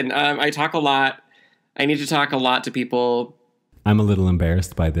person. I talk a lot. I need to talk a lot to people. I'm a little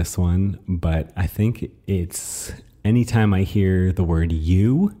embarrassed by this one, but I think it's anytime I hear the word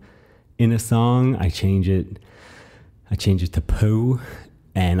you in a song, I change it to poo,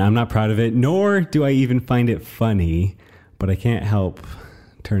 and I'm not proud of it, nor do I even find it funny, but I can't help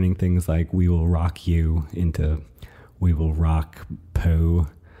turning things like "we will rock you" into "we will rock poo,"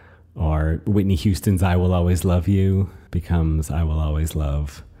 or Whitney Houston's "I will always love you" becomes "I will always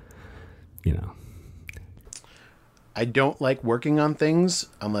love," you know. I don't like working on things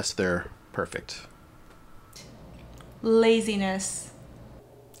unless they're perfect. Laziness.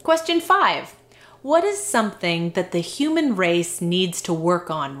 Question 5. What is something that the human race needs to work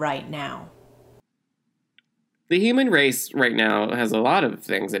on right now? The human race right now has a lot of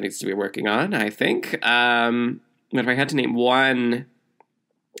things it needs to be working on, I think. But if I had to name one,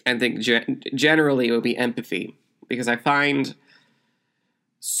 I think generally it would be empathy. Because I find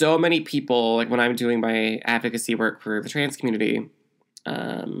so many people, like when I'm doing my advocacy work for the trans community,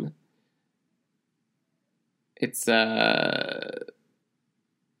 I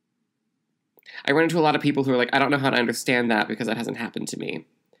run into a lot of people who are like, I don't know how to understand that because that hasn't happened to me.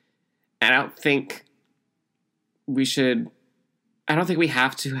 And I don't think we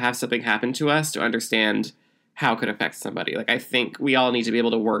have to have something happen to us to understand how it could affect somebody. Like, I think we all need to be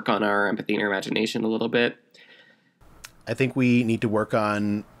able to work on our empathy and our imagination a little bit. I think we need to work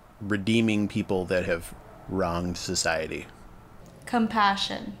on redeeming people that have wronged society.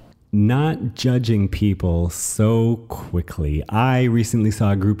 Compassion. Not judging people so quickly. I recently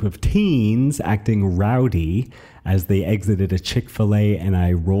saw a group of teens acting rowdy as they exited a Chick-fil-A, and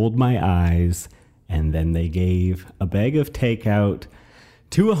I rolled my eyes, and then they gave a bag of takeout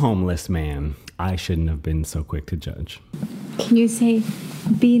to a homeless man. I shouldn't have been so quick to judge. Can you say,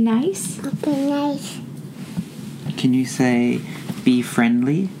 be nice? Be nice. Can you say, be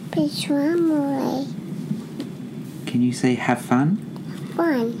friendly? Be friendly. Can you say, have fun?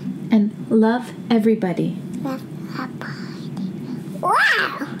 Fun. And love everybody. Love everybody.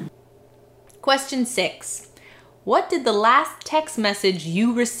 Wow! Question 6. What did the last text message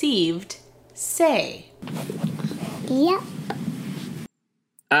you received say? Yep.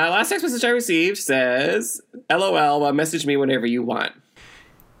 Last text message I received says, LOL, well, message me whenever you want.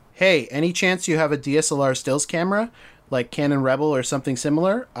 Hey, any chance you have a DSLR stills camera, like Canon Rebel or something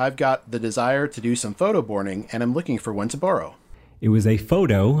similar? I've got the desire to do some photo boarding, and I'm looking for one to borrow. It was a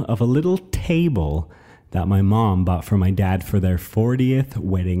photo of a little table that my mom bought for my dad for their 40th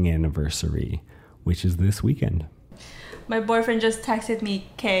wedding anniversary, which is this weekend. My boyfriend just texted me,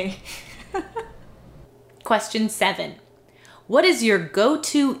 K. Question 7. What is your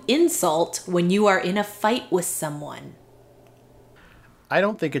go-to insult when you are in a fight with someone? I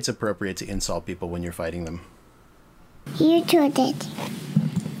don't think it's appropriate to insult people when you're fighting them. You two did.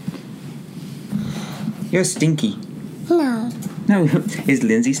 You're stinky. No. No, is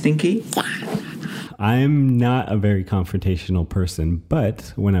Lindsay stinky? I'm not a very confrontational person,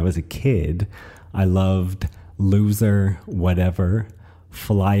 but when I was a kid, I loved loser, whatever,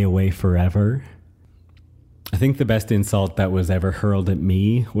 fly away forever. I think the best insult that was ever hurled at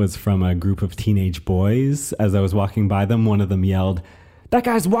me was from a group of teenage boys. As I was walking by them, one of them yelled, "That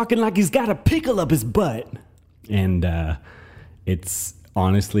guy's walking like he's got a pickle up his butt." And it's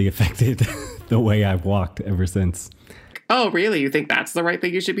honestly affected the way I've walked ever since. Oh, really? You think that's the right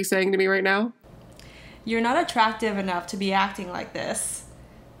thing you should be saying to me right now? You're not attractive enough to be acting like this.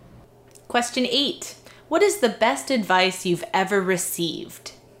 Question 8. What is the best advice you've ever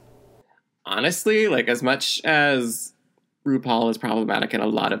received? Honestly, like, as much as RuPaul is problematic in a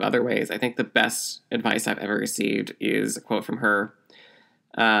lot of other ways, I think the best advice I've ever received is a quote from her,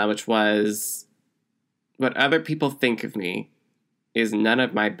 which was, "What other people think of me is none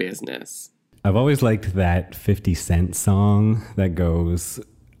of my business." I've always liked that 50 Cent song that goes,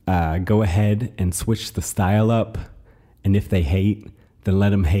 go ahead and switch the style up, and if they hate, then let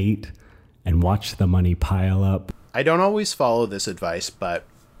them hate, and watch the money pile up. I don't always follow this advice, but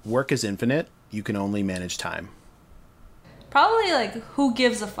work is infinite. You can only manage time. Probably like, who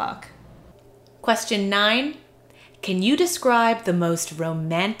gives a fuck? Question 9. Can you describe the most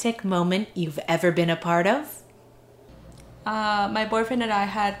romantic moment you've ever been a part of? My boyfriend and I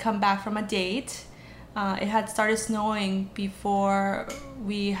had come back from a date. It had started snowing before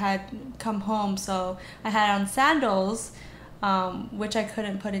we had come home, so I had on sandals, which I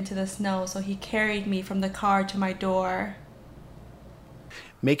couldn't put into the snow, so he carried me from the car to my door.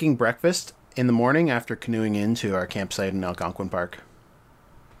 Making breakfast in the morning after canoeing into our campsite in Algonquin Park.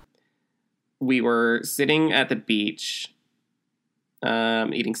 we were sitting at the beach,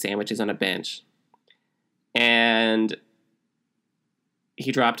 eating sandwiches on a bench, and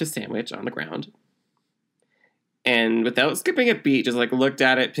he dropped his sandwich on the ground, and without skipping a beat, just like looked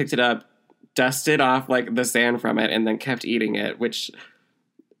at it, picked it up, dusted off like the sand from it, and then kept eating it, which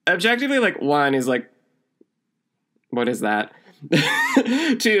objectively, like, one is like, what is that?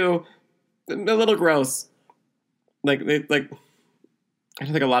 Two, a little gross. I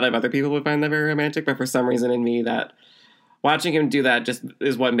don't think a lot of other people would find that very romantic, but for some reason in me, that watching him do that just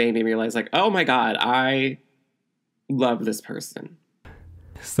is what made me realize, like, oh my God, I love this person.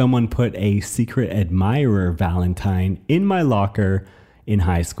 Someone put a secret admirer Valentine in my locker in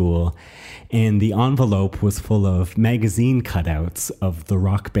high school, and the envelope was full of magazine cutouts of the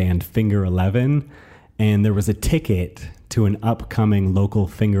rock band Finger Eleven, and there was a ticket to an upcoming local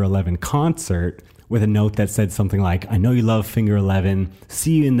Finger Eleven concert with a note that said something like, I know you love Finger Eleven,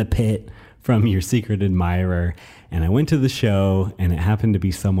 see you in the pit, from your secret admirer. And I went to the show, and it happened to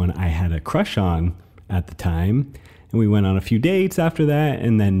be someone I had a crush on at the time. And we went on a few dates after that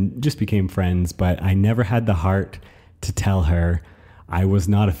and then just became friends. But I never had the heart to tell her I was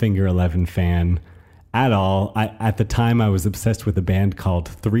not a Finger Eleven fan at all. At the time, I was obsessed with a band called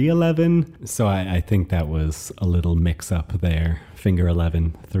 311. So I think that was a little mix-up there. Finger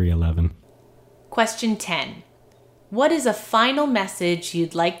Eleven, 311. Question 10. What is a final message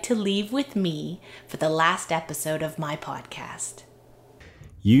you'd like to leave with me for the last episode of my podcast?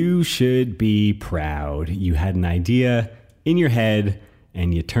 You should be proud. You had an idea in your head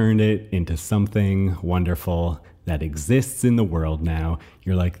and you turned it into something wonderful that exists in the world now.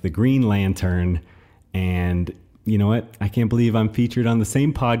 You're like the Green Lantern. And you know what? I can't believe I'm featured on the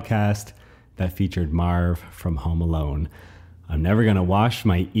same podcast that featured Marv from Home Alone. I'm never going to wash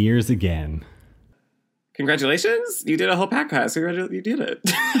my ears again. Congratulations. You did a whole podcast. You did it.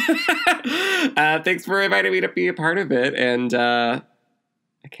 Thanks for inviting me to be a part of it. And I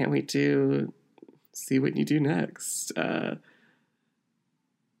can't wait to see what you do next. Yeah,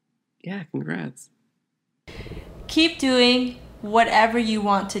 congrats. Keep doing whatever you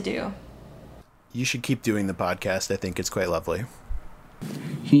want to do. You should keep doing the podcast. I think it's quite lovely.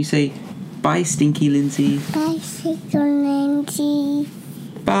 Can you say, bye, Stinky Lindsay? Bye, Stinky Lindsay.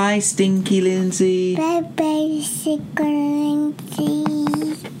 Bye, Stinky Lindsay. Bye, bye, Stinky Lindsay.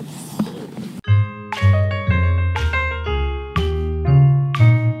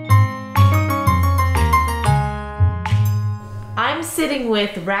 I'm sitting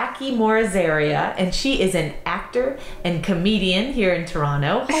with Raki Morazaria, and she is an actor and comedian here in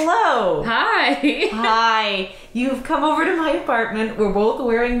Toronto. Hello. Hi. Hi. You've come over to my apartment. We're both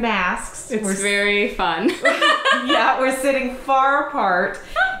wearing masks. It's very fun. Yeah, we're sitting far apart,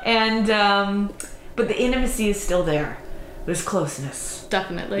 and but the intimacy is still there. There's closeness.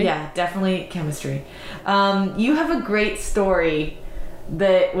 Definitely. Yeah, definitely chemistry. You have a great story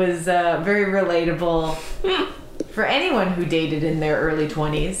that was very relatable for anyone who dated in their early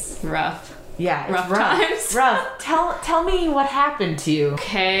 20s. Rough. Yeah, it's rough times. Rough. Tell me what happened to you.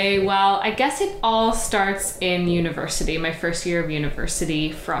 Okay, well, I guess it all starts in university, my first year of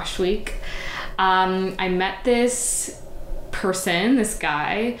university, Frosh Week. I met this person, this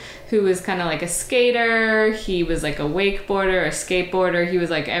guy, who was kind of like a skater. He was like a wakeboarder, a skateboarder. He was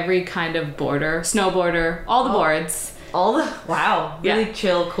like every kind of boarder, snowboarder, all the boards. Wow, really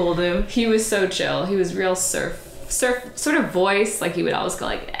chill, cool dude. He was so chill. He was real surf sort of voice. Like he would always go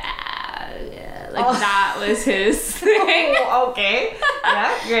like, that was his thing. Okay.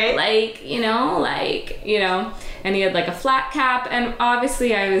 Yeah, great. And he had like a flat cap, and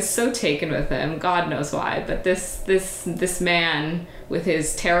obviously I was so taken with him, God knows why, but this man with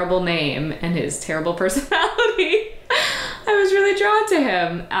his terrible name and his terrible personality, I was really drawn to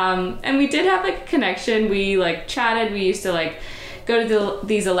him. And we did have like a connection. We like chatted. We used to like go to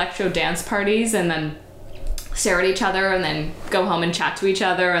these electro dance parties and then stare at each other and then go home and chat to each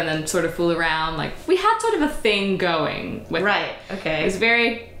other and then sort of fool around. Like we had sort of a thing going with Right, okay. It was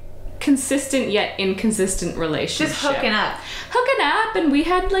very consistent yet inconsistent relationship. Just hooking up, and we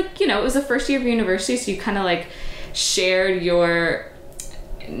had like, it was the first year of university, so you kind of like shared your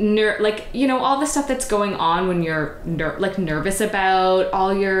all the stuff that's going on when you're nervous about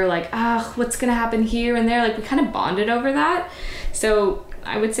all your what's gonna happen here and there. Like we kind of bonded over that, so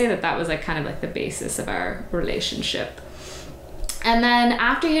I would say that was like kind of like the basis of our relationship. And then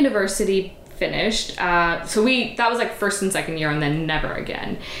after university finished, that was like first and second year and then never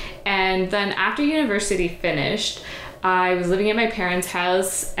again. And then after university finished, I was living at my parents'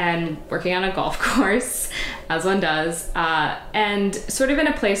 house and working on a golf course, as one does, and sort of in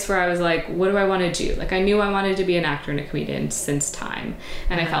a place where I was like, what do I want to do? Like, I knew I wanted to be an actor and a comedian since time,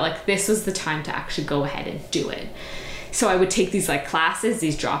 and I felt like this was the time to actually go ahead and do it. So I would take these like classes,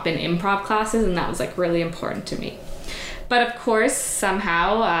 these drop-in improv classes, and that was like really important to me. But of course,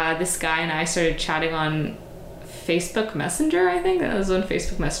 somehow, this guy and I started chatting on Facebook Messenger, I think. That was when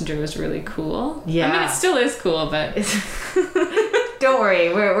Facebook Messenger was really cool. Yeah. I mean, it still is cool, but... Don't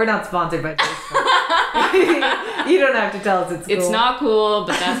worry, we're not sponsored by Facebook. You don't have to tell us it's cool. It's not cool,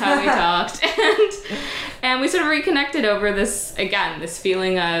 but that's how we talked. And we sort of reconnected over this, again, this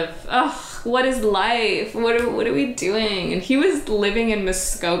feeling of, oh, what is life? What are we doing? And he was living in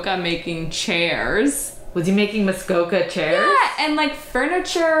Muskoka making chairs. Was he making Muskoka chairs? Yeah, and like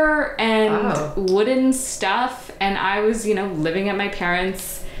furniture and wooden stuff. And I was, you know, living at my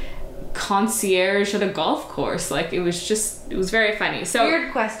parents' concierge at a golf course. Like, it was very funny. So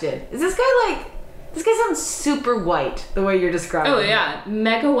weird question. Is this guy sounds super white the way you're describing Oh yeah,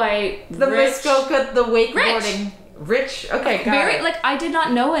 mega white, the rich, Muskoka, the wakeboarding. Rich? Okay, got it. Like, I did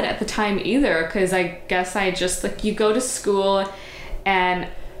not know it at the time either, because I guess I just, like, you go to school, and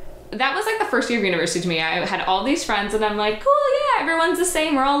that was like the first year of university to me. I had all these friends, and I'm like, cool, yeah, everyone's the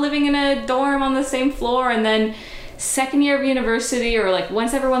same. We're all living in a dorm on the same floor. And then second year of university, or like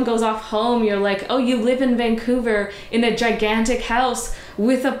once everyone goes off home, you're like, oh, you live in Vancouver in a gigantic house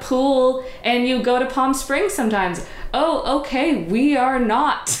with a pool, and you go to Palm Springs sometimes. Oh, okay, we are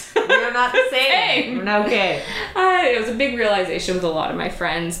not. We are not the same. Okay. It was a big realization with a lot of my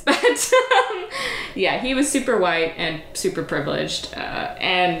friends, but yeah, he was super white and super privileged,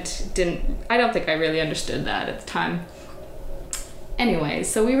 and I don't think I really understood that at the time. Anyway,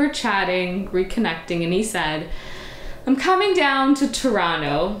 so we were chatting, reconnecting, and he said, I'm coming down to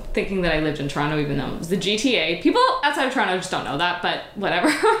Toronto, thinking that I lived in Toronto even though it was the GTA. People outside of Toronto just don't know that, but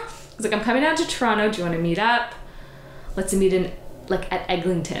whatever. He's like, I'm coming down to Toronto, do you want to meet up? Let's meet in, like, at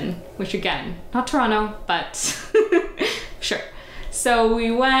Eglinton, which again, not Toronto, but sure. So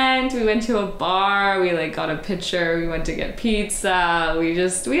we went to a bar, we like got a picture, we went to get pizza, we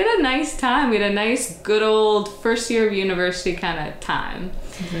had a nice time. We had a nice, good old first year of university kind of time.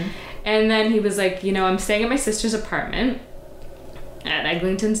 Mm-hmm. And then he was like, you know, I'm staying at my sister's apartment at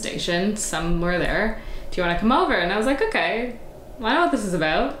Eglinton Station, somewhere there. Do you want to come over? And I was like, okay, I know what this is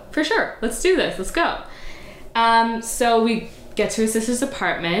about. For sure, let's do this, let's go. So we get to his sister's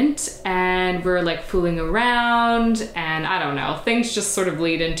apartment, and we're like fooling around, and I don't know, things just sort of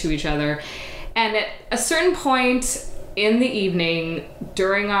lead into each other. And at a certain point in the evening,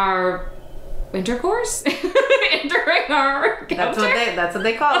 during our intercourse, during our that's what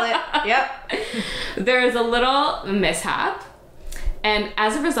they call it. Yep. There is a little mishap. And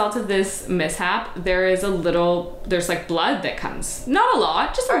as a result of this mishap, there's like blood that comes. Not a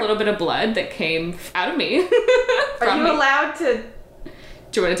lot, just a little bit of blood that came out of me. Are you allowed to?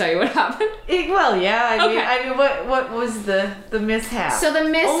 Do you want to tell you what happened? Well, yeah. I mean, what was the mishap? So the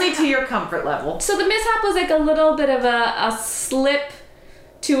mishap, only to your comfort level. So the mishap was like a little bit of a slip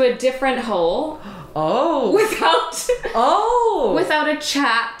to a different hole. Oh. Without a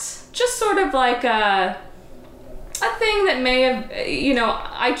chat. Just sort of like a thing that may have, you know,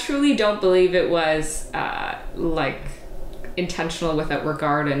 I truly don't believe it was like intentional without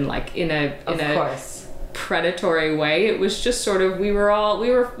regard and like in a predatory way. It was just sort of, we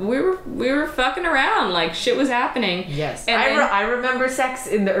were fucking around, like shit was happening. Yes. And I remember sex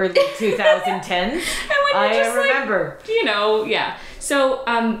in the early 2010s. I remember. Like, you know, yeah. So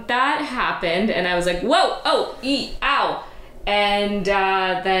that happened, and I was like, whoa, oh, ow. And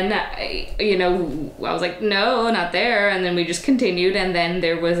then, you know, I was like, no, not there. And then we just continued, and then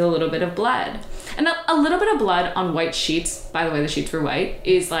there was a little bit of blood. And a little bit of blood on white sheets, by the way, the sheets were white,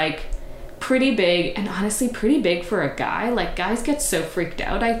 is like pretty big, and honestly pretty big for a guy. Like, guys get so freaked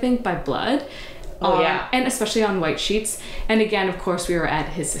out, I think, by blood. Oh, yeah. And especially on white sheets. And again, of course, we were at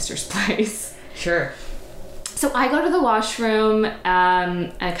his sister's place. Sure. So I go to the washroom,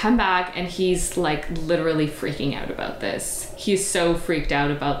 I come back, and he's like literally freaking out about this. He's so freaked out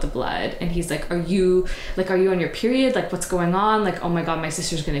about the blood, and he's like, are you on your period? Like, what's going on? Like, oh my God, my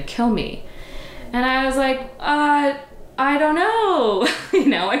sister's gonna kill me. And I was like, I don't know. You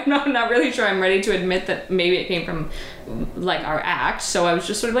know, I'm not really sure I'm ready to admit that maybe it came from like our act. So I was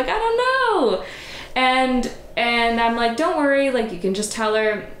just sort of like, I don't know. And I'm like, don't worry, like you can just tell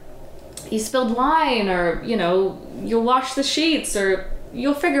her you spilled wine, or, you know, you'll wash the sheets, or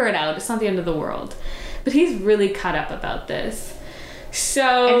you'll figure it out. It's not the end of the world. But he's really cut up about this.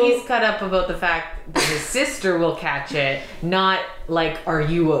 So And he's cut up about the fact that his sister will catch it, not like, are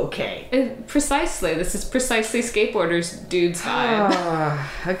you okay? Precisely. This is precisely skateboarders dude's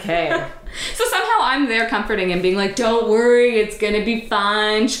vibe. Okay. So somehow I'm there comforting him, being like, don't worry, it's gonna be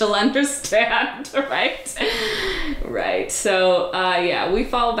fine, she'll understand, right? Right. So yeah, we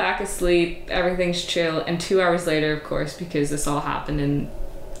fall back asleep, everything's chill, and 2 hours later, of course, because this all happened in,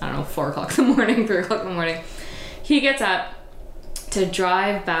 I don't know, 4 o'clock in the morning, 3 o'clock in the morning, he gets up to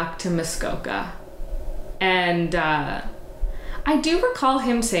drive back to Muskoka. And I do recall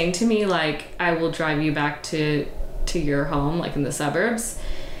him saying to me, like, I will drive you back to your home, like in the suburbs.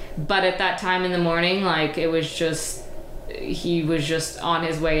 But at that time in the morning, like, it was just, he was just on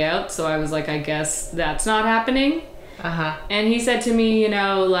his way out. So I was like, I guess that's not happening. And he said to me, you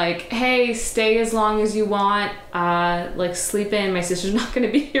know, like, hey, stay as long as you want, like, sleep in, my sister's not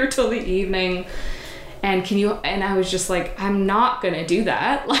gonna be here till the evening. And and I was just like, I'm not gonna do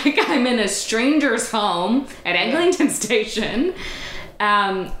that. Like, I'm in a stranger's home at Eglinton Station.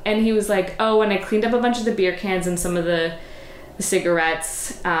 And he was like, oh, and I cleaned up a bunch of the beer cans and some of the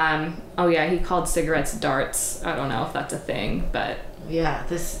cigarettes. Oh yeah, he called cigarettes darts. I don't know if that's a thing, but yeah,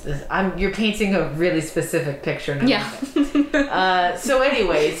 you're painting a really specific picture now. Yeah. So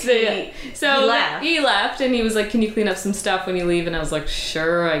anyways, he left and he was like, can you clean up some stuff when you leave? And I was like,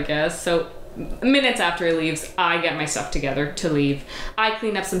 sure, I guess. So minutes after he leaves, I get my stuff together to leave. I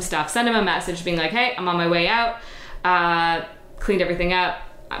clean up some stuff, send him a message being like, hey, I'm on my way out, cleaned everything up,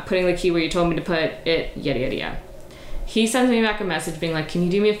 putting the key where you told me to put it, yada yada yada. He sends me back a message being like, can you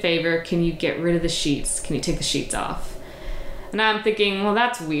do me a favor, can you get rid of the sheets, can you take the sheets off? And I'm thinking, well,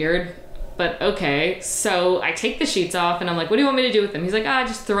 that's weird, but okay. So I take the sheets off and I'm like, what do you want me to do with them? He's like,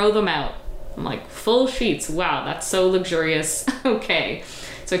 just throw them out. I'm like, full sheets, wow, that's so luxurious. Okay.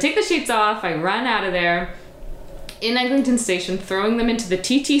 So I take the sheets off, I run out of there, in Eglinton Station, throwing them into the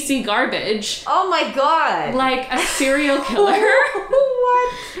TTC garbage. Oh my god! Like a serial killer.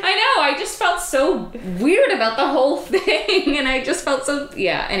 What? I know, I just felt so weird about the whole thing, and I just felt so,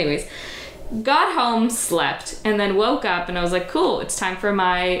 yeah, anyways. Got home, slept, and then woke up, and I was like, cool, it's time for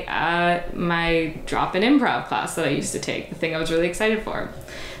my my drop-in improv class that I used to take, the thing I was really excited for.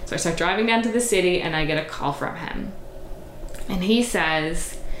 So I start driving down to the city, and I get a call from him. And he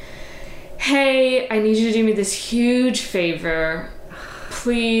says, hey, I need you to do me this huge favor.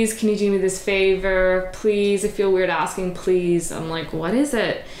 Please, can you do me this favor? Please, I feel weird asking, please. I'm like, what is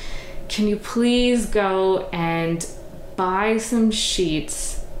it? Can you please go and buy some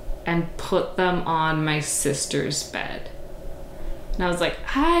sheets and put them on my sister's bed? And I was like,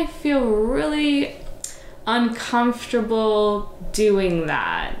 I feel really uncomfortable doing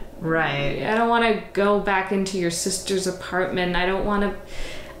that. Right. I don't want to go back into your sister's apartment.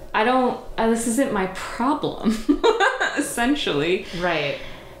 This isn't my problem, essentially. Right.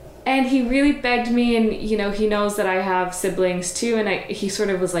 And he really begged me, and, you know, he knows that I have siblings too, and he sort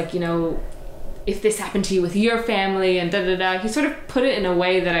of was like, you know, if this happened to you with your family, and da-da-da, he sort of put it in a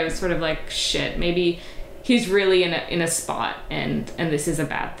way that I was sort of like, shit, maybe he's really in a spot, and this is a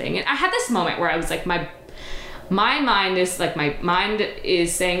bad thing. And I had this moment where I was like, my mind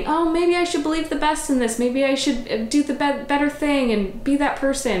is saying, oh, maybe I should believe the best in this. Maybe I should do the better thing and be that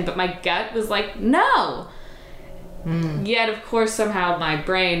person. But my gut was like, no. Yet, of course, somehow my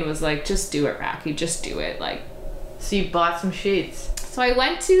brain was like, just do it, Rocky. Just do it. Like, so you bought some sheets. So I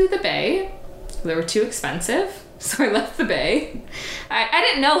went to the Bay. They were too expensive. So I left the Bay. I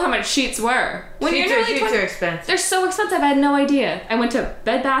didn't know how much sheets were. Sheets are expensive. They're so expensive, I had no idea. I went to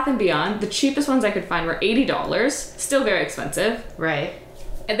Bed Bath & Beyond. The cheapest ones I could find were $80. Still very expensive. Right.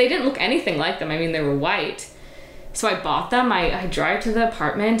 And they didn't look anything like them. I mean, they were white. So I bought them. I drive to the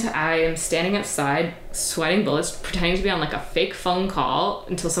apartment. I am standing outside, sweating bullets, pretending to be on like a fake phone call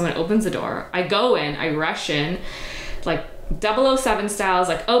until someone opens the door. I go in, I rush in, like 007 styles,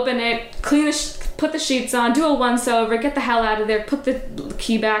 like open it, clean put the sheets on, do a once over, get the hell out of there, put the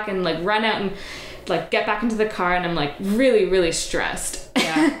key back, and like run out and like get back into the car. And I'm like really, really stressed.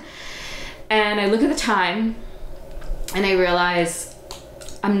 Yeah. And I look at the time and I realize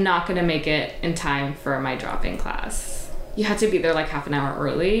I'm not gonna make it in time for my drop-in class. You have to be there like half an hour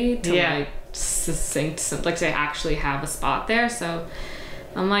early to like to actually have a spot there. So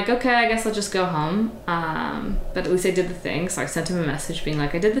I'm like, okay, I guess I'll just go home. But at least I did the thing. So I sent him a message being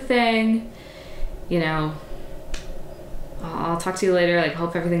like, I did the thing. You know, I'll talk to you later. Like,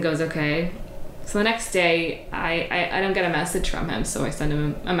 hope everything goes okay. So the next day, I don't get a message from him. So I send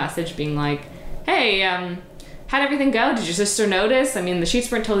him a message being like, hey, how'd everything go? Did your sister notice? I mean, the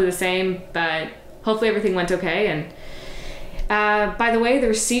sheets weren't totally the same, but hopefully everything went okay. And by the way, the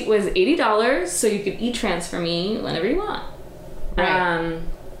receipt was $80, so you could e-transfer me whenever you want. Right.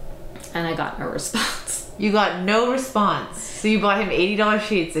 And I got no response. You got no response. So you bought him $80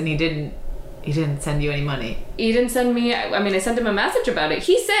 sheets and he didn't send you any money. He didn't send me, I sent him a message about it.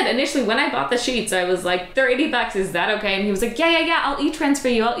 He said initially when I bought the sheets, I was like, they're $80, is that okay? And he was like, yeah, I'll e-transfer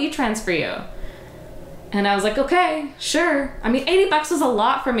you. And I was like, okay, sure. $80 was a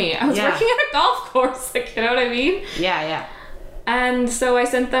lot for me. I was working at a golf course, like, you know what I mean? Yeah. And so I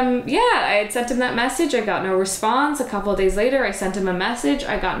sent them, I had sent him that message. I got no response. A couple of days later, I sent him a message.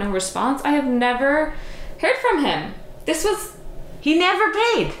 I got no response. I have never heard from him. He never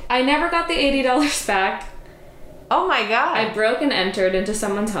paid. I never got the $80 back. Oh my God. I broke and entered into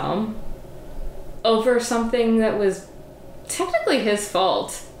someone's home over something that was technically his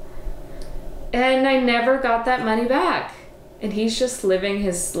fault. And I never got that money back. And he's just living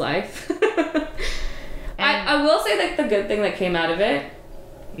his life. I will say, like, the good thing that came out of it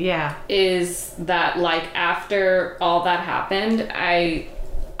is that, like, after all that happened, I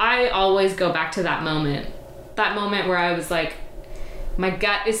always go back to that moment where I was like, my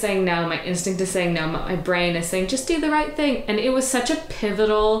gut is saying no, my instinct is saying no, my brain is saying just do the right thing. And it was such a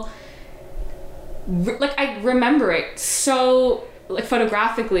pivotal, like, I remember it so, like,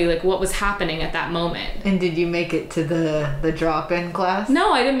 photographically, like, what was happening at that moment. And did you make it to the drop-in class?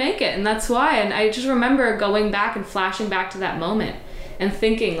 No, I didn't make it, and that's why. And I just remember going back and flashing back to that moment and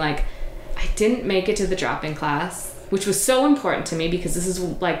thinking, like, I didn't make it to the drop-in class, which was so important to me because this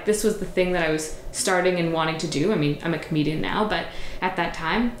was the thing that I was starting and wanting to do. I'm a comedian now, but at that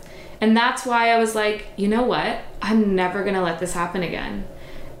time. And that's why I was like, you know what? I'm never gonna let this happen again.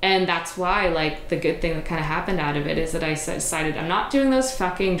 And that's why, like, the good thing that kind of happened out of it is that I decided I'm not doing those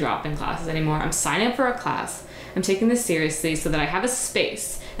fucking drop-in classes anymore. I'm signing up for a class. I'm taking this seriously so that I have a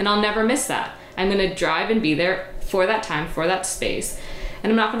space, and I'll never miss that. I'm going to drive and be there for that time, for that space,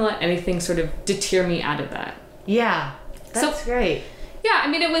 and I'm not going to let anything sort of deter me out of that. Yeah, that's great.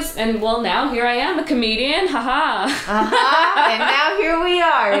 Yeah, it was, and well, now here I am, a comedian, haha. And now here we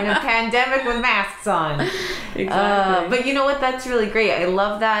are in a pandemic with masks on. Exactly. But you know what? That's really great. I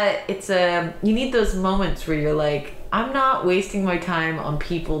love that you need those moments where you're like, I'm not wasting my time on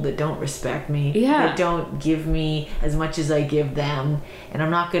people that don't respect me, that don't give me as much as I give them, and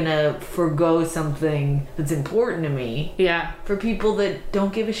I'm not gonna forgo something that's important to me for people that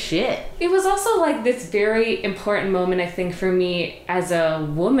don't give a shit. It was also like this very important moment, I think, for me as a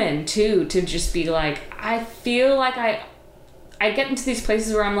woman too, to just be like, I feel like I get into these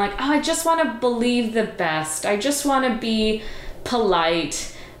places where I'm like, oh, I just want to believe the best. I just want to be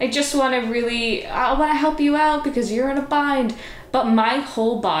polite. I just want to I want to help you out because you're in a bind. But my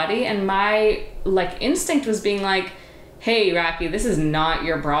whole body and my, like, instinct was being like, hey, Racky, this is not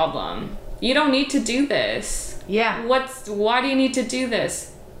your problem. You don't need to do this. Yeah. Why do you need to do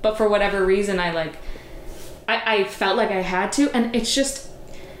this? But for whatever reason, I felt like I had to. And it's just,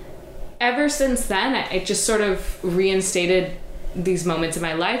 ever since then, it just sort of reinstated these moments in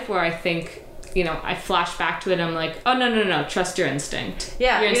my life where I think, I flash back to it and I'm like, oh, no, trust your instinct.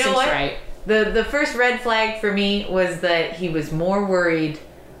 Yeah, your instinct's you know what? Right. The first red flag for me was that he was more worried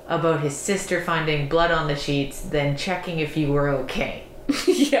about his sister finding blood on the sheets than checking if you were okay.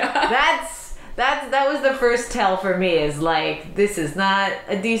 Yeah. That was the first tell for me, is like, this is not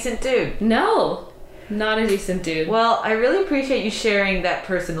a decent dude. No. Not a decent dude. Well, I really appreciate you sharing that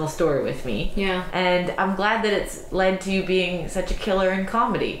personal story with me. Yeah. And I'm glad that it's led to you being such a killer in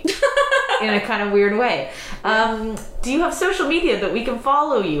comedy. In a kind of weird way. Do you have social media that we can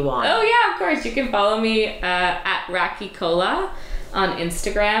follow you on? Oh yeah, of course. You can follow me at Racky Cola on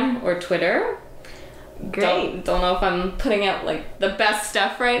Instagram or Twitter. Great. Don't know if I'm putting out, like, the best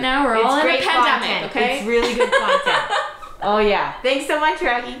stuff right now. We're all in a pandemic, content. okay? It's really good content. Oh yeah. Thanks so much,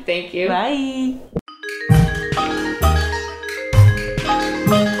 Racky. Thank you. Bye.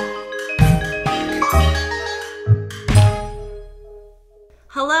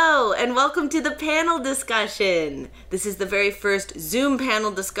 Hello, and welcome to the panel discussion. This is the very first Zoom panel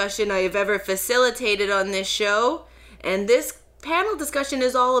discussion I have ever facilitated on this show. And this panel discussion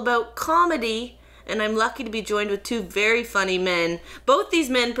is all about comedy, and I'm lucky to be joined with two very funny men. Both these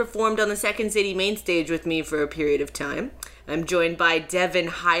men performed on the Second City main stage with me for a period of time. I'm joined by Devin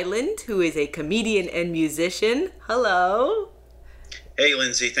Highland, who is a comedian and musician. Hello. Hey,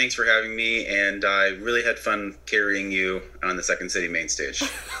 Lindsay, thanks for having me, and I really had fun carrying you on the Second City main stage.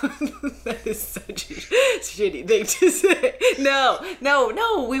 That is such a shitty thing to say.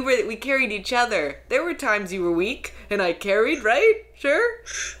 No, we carried each other. There were times you were weak, and I carried, right? Sure?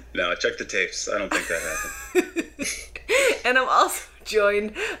 No, check the tapes. I don't think that happened. And I'm also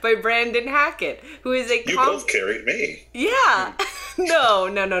joined by Brandon Hackett, who is a... You both carried me. Yeah.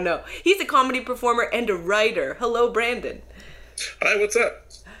 No. He's a comedy performer and a writer. Hello, Brandon. Hi, what's up?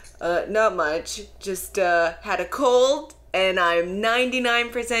 Not much. Just had a cold, and I'm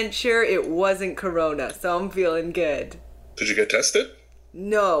 99% sure it wasn't corona, so I'm feeling good. Did you get tested?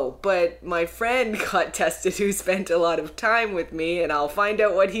 No, but my friend got tested who spent a lot of time with me, and I'll find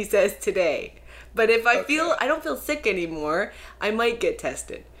out what he says today. But if I don't feel sick anymore, I might get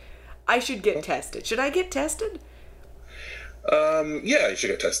tested. I should get tested. Should I get tested? Yeah, you should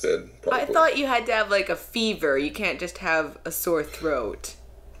get tested. Probably. I thought you had to have like a fever. You can't just have a sore throat.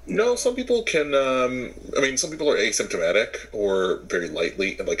 No, some people can, some people are asymptomatic or very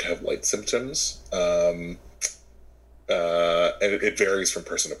lightly, like have light symptoms. And it varies from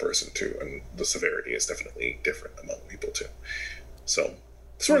person to person too, and the severity is definitely different among people too. So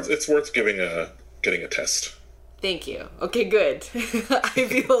it's worth getting a test. Thank you. Okay, good. I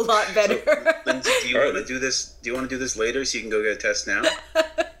feel a lot better. So, Lindsay, do you want to do this? Do you want to do this later so you can go get a test now?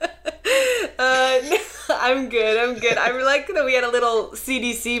 I'm good. I like that we had a little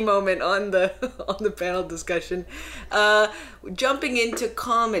CDC moment on the panel discussion. Jumping into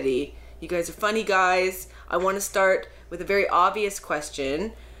comedy, you guys are funny guys. I want to start with a very obvious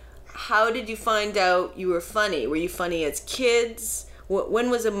question. How did you find out you were funny? Were you funny as kids?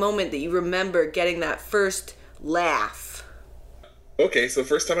 When was a moment that you remember getting that first laugh? Okay, so the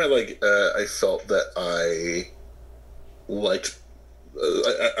first time I felt that I liked,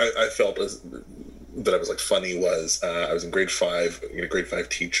 I felt that I was like funny was I was in grade 5, a grade 5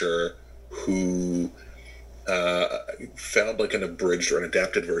 teacher who found like an abridged or an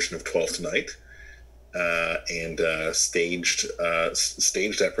adapted version of Twelfth Night and staged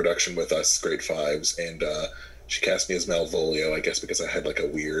that production with us grade 5s, and she cast me as Malvolio, I guess because I had like a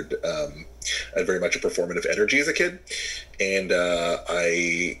weird, I had very much a performative energy as a kid. And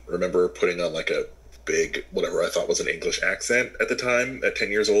I remember putting on like a big, whatever I thought was an English accent at the time, at 10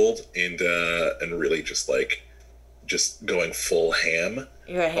 years old, and really just going full ham.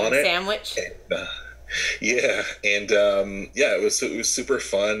 You're a ham sandwich? And, yeah. And it was super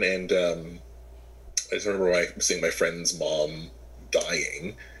fun. And I just remember seeing my friend's mom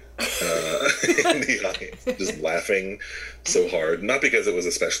dying. In the audience, just laughing so hard, not because it was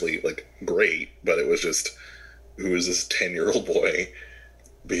especially like great, but it was just, who was this 10-year-old boy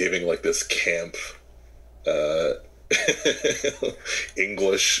behaving like this camp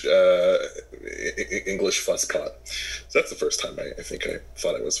English fusscot. So that's the first time I think I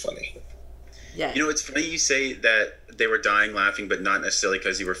thought it was funny. Yeah. You know, it's funny you say that they were dying laughing, but not necessarily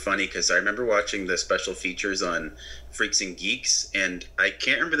because you were funny, because I remember watching the special features on Freaks and Geeks, and I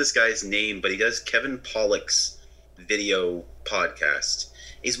can't remember this guy's name, but he does Kevin Pollak's video podcast.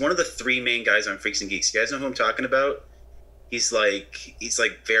 He's one of the 3 main guys on Freaks and Geeks. You guys know who I'm talking about? He's like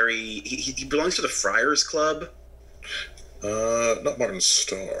very, he belongs to the Friars Club. Not Martin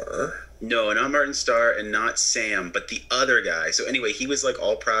Starr. No, not Martin Starr and not Sam, but the other guy. So anyway, he was like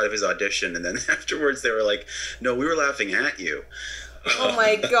all proud of his audition, and then afterwards they were like, no, we were laughing at you. Oh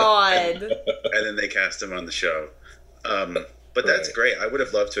my God. And then they cast him on the show. But that's great. I would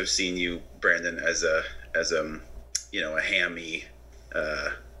have loved to have seen you, Brandon, as a hammy,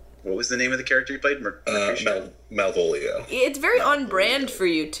 what was the name of the character you played? Malvolio. It's very on brand for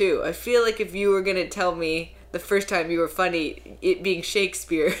you too. I feel like if you were going to tell me the first time you were funny, it being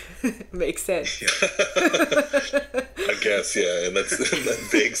Shakespeare makes sense. I guess, yeah, and that's that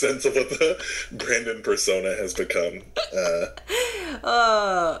vague sense of what the Brandon persona has become.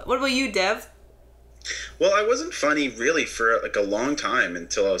 What about you, Dev? Well, I wasn't funny really for like a long time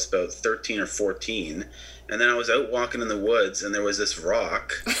until I was about 13 or 14. And then I was out walking in the woods, and there was this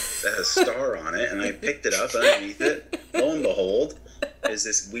rock that has a star on it, and I picked it up underneath it. Lo and behold, is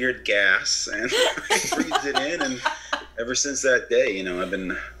this weird gas, and I breathed it in, and ever since that day, I've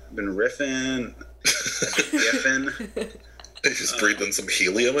been riffing, giffing. They just breathed in some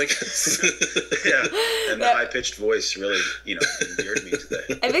helium, I guess. Yeah, and the high-pitched voice really, endeared me to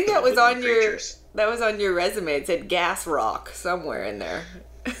the. I think that was on your resume. It said gas rock somewhere in there.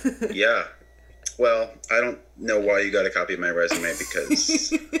 Yeah. Well, I don't know why you got a copy of my resume,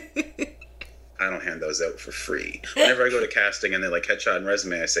 because I don't hand those out for free. Whenever I go to casting and they're like headshot and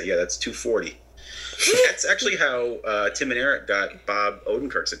resume, I say, yeah, that's $240. That's actually how Tim and Eric got Bob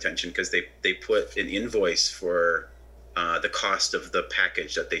Odenkirk's attention, because they put an invoice for the cost of the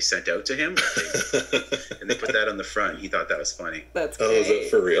package that they sent out to him, and they put that on the front. He thought that was funny. That's great. Oh, is it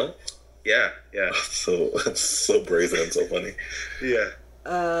for real? Yeah. That's so brazen and so funny. Yeah.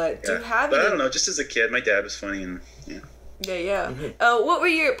 Do you have But I don't know, just as a kid, my dad was funny, and yeah. Yeah. Mm-hmm. What were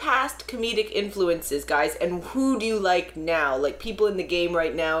your past comedic influences, guys, and who do you like now? Like people in the game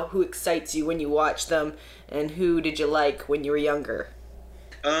right now, who excites you when you watch them, and who did you like when you were younger?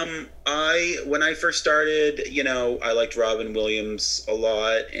 When I first started, I liked Robin Williams a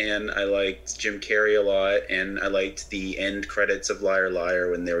lot, and I liked Jim Carrey a lot, and I liked the end credits of Liar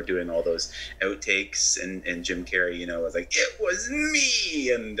Liar when they were doing all those outtakes, and Jim Carrey, was like, "It was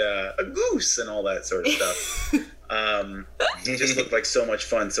me," and a goose, and all that sort of stuff. It just looked like so much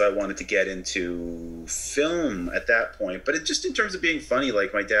fun, so I wanted to get into film at that point. But just in terms of being funny,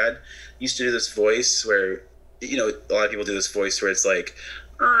 like my dad used to do this voice where, a lot of people do this voice where it's like,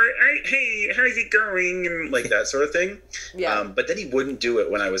 hey, how's it going? And like that sort of thing. Yeah. But then he wouldn't do it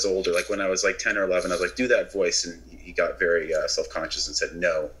when I was older. Like when I was like 10 or 11, I was like, do that voice. And he got very self-conscious and said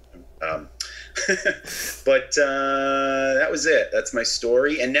no. But that was it. That's my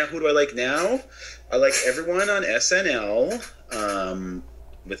story. And now who do I like now? I like everyone on SNL,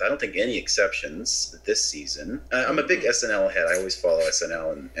 with I don't think any exceptions this season. I'm a big SNL head. I always follow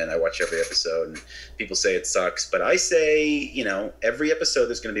SNL and I watch every episode, and people say it sucks, but I say, every episode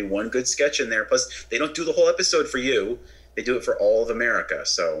there's going to be one good sketch in there. Plus, they don't do the whole episode for you. They do it for all of America.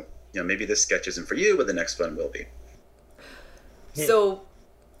 So, maybe this sketch isn't for you, but the next one will be. So,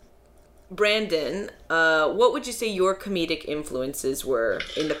 Brandon, what would you say your comedic influences were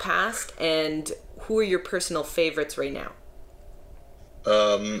in the past, and who are your personal favorites right now?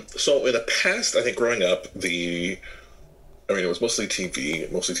 So in the past, I think growing up, it was mostly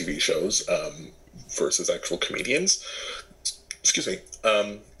TV shows, versus actual comedians. Excuse me.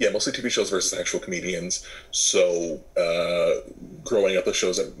 Mostly TV shows versus actual comedians. So, growing up, the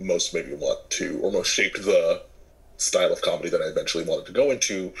shows that most made me want to, or most shaped the style of comedy that I eventually wanted to go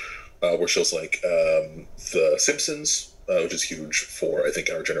into, were shows like, The Simpsons, which is huge for, I think,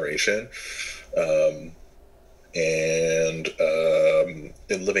 our generation. And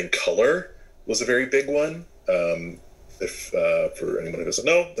In Living Color was a very big one. If for anyone who doesn't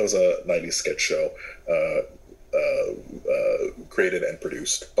know, that was a 90s sketch show created and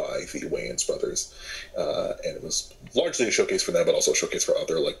produced by the Wayans brothers. And it was largely a showcase for them, but also a showcase for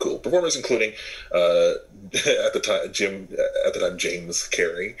other cool performers, including at the time James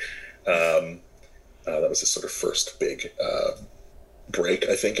Carrey. That was his sort of first big break,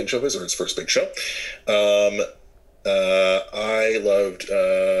 I think, in showbiz, or his first big show. I loved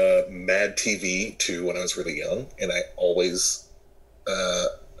Mad TV too when I was really young, and I always I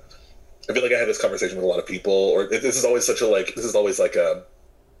feel like I had this conversation with a lot of people, or this is always I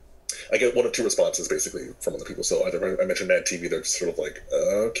get one of two responses basically from other people. So either I mention Mad TV, they're sort of like,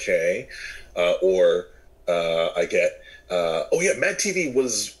 okay, or I get, oh yeah, Mad TV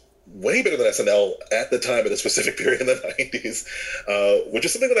was way better than SNL at the time in a specific period in the 90s, which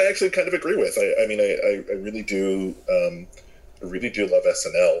is something that I actually kind of agree with. I really do love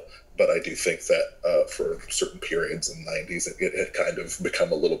SNL, but I do think that for certain periods in the 90s, it had kind of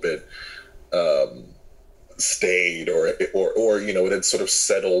become a little bit staid, or it had sort of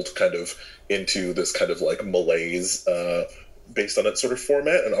settled kind of into this kind of malaise based on that sort of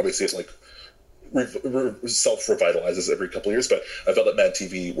format. And obviously it's self-revitalizes every couple of years, but I felt that Mad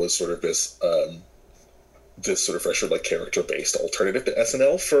TV was sort of this sort of fresher, character-based alternative to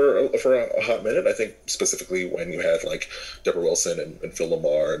SNL for a hot minute. I think specifically when you had Deborah Wilson and Phil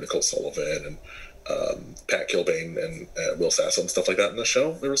LaMarr and Nicole Sullivan and Pat Kilbane and Will Sasso and stuff like that in the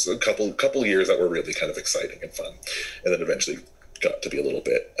show. There was a couple years that were really kind of exciting and fun, and then eventually got to be a little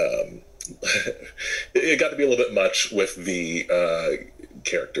bit it got to be a little bit much with the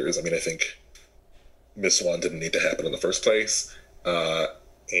characters. I mean, I think Miss Swan didn't need to happen in the first place,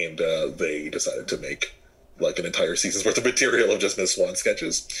 and they decided to make an entire season's worth of material of just Miss Swan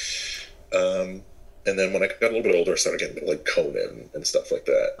sketches. And then when I got a little bit older, I started getting Conan and stuff like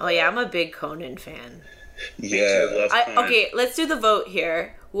that. Oh yeah, I'm a big Conan fan. Yeah. Okay, let's do the vote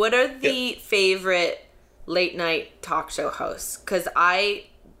here. What are the favorite late night talk show hosts? Because I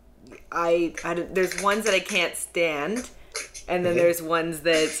there's ones that I can't stand, and then there's ones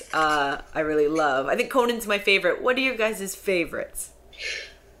that I really love. I think Conan's my favorite. What are your guys' favorites?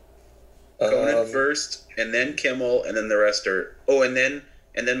 Conan first, and then Kimmel, and then the rest are... Oh, and then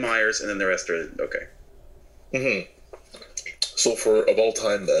Myers, and then the rest are... Okay. Mm-hmm. So of all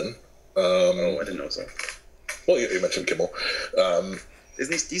time, then... I didn't know so. Well, you mentioned Kimmel.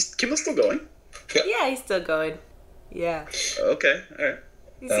 Isn't he's Kimmel still going? Yeah, he's still going. Yeah. Okay, all right.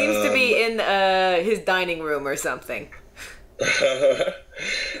 He seems to be in his dining room or something.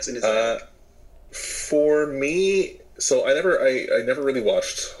 It's in his for me... So I never really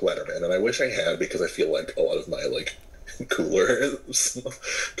watched Letterman, and I wish I had, because I feel like a lot of my cooler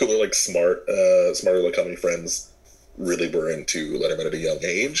smarter comedy friends really were into Letterman at a young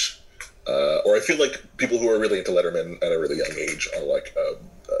age, or I feel like people who are really into Letterman at a really young age are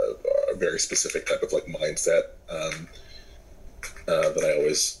a very specific type of mindset. that I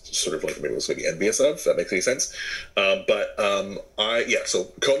always sort of like maybe was maybe envious of, if that makes any sense. So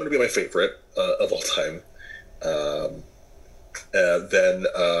Conan would be my favorite of all time.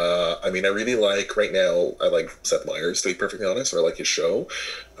 I really like, right now, I like Seth Meyers, to be perfectly honest, or I like his show,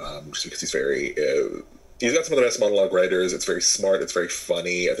 just because he's very, he's got some of the best monologue writers. It's very smart, it's very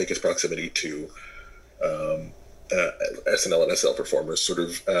funny. I think his proximity to SNL and SNL performers sort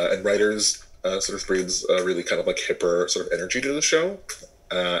of, and writers, sort of brings a really kind of like hipper sort of energy to the show.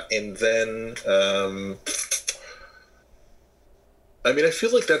 I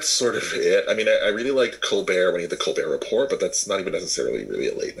feel like that's sort of it. I really liked Colbert when he had the Colbert Report, but that's not even necessarily really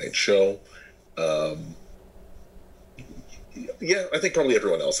a late night show. I think probably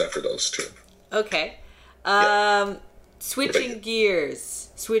everyone else after those two. Okay. Switching gears.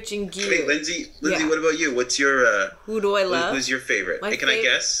 Hey, Lindsay, what about you? What's your who do I love? Who's your favorite? Hey, can I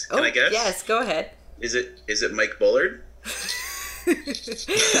guess? Yes, go ahead. Is it Mike Bullard?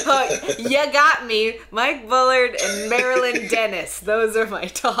 Oh, you got me. Mike Bullard and Marilyn Dennis. Those are my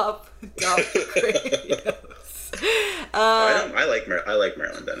top creators. I like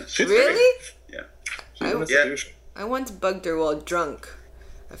Marilyn Dennis. She's really? Great. Yeah. I once bugged her while drunk.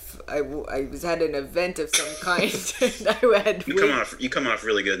 I was at an event of some kind, and I had. You come off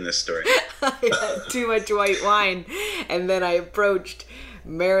really good in this story. I had too much white wine, and then I approached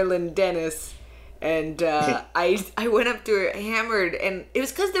Marilyn Dennis. And I went up to her hammered, and it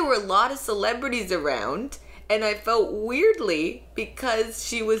was because there were a lot of celebrities around, and I felt weirdly because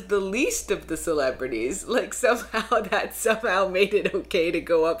she was the least of the celebrities. Like somehow made it okay to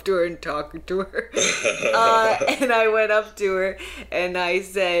go up to her and talk to her. And I went up to her and I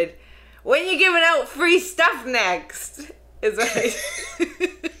said, "When you giving out free stuff next?" Is right.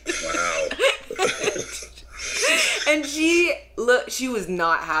 Wow. And she was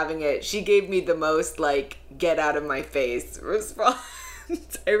not having it. She gave me the most like get out of my face response.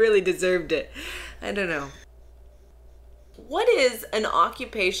 I really deserved it. I don't know. What is an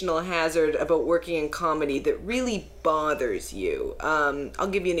occupational hazard about working in comedy that really bothers you? I'll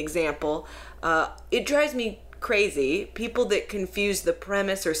give you an example. It drives me crazy. People that confuse the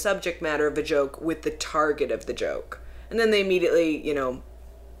premise or subject matter of a joke with the target of the joke. And then they immediately,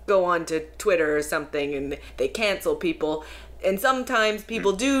 go on to Twitter or something and they cancel people. And sometimes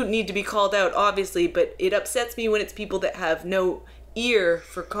people do need to be called out, obviously, but it upsets me when it's people that have no ear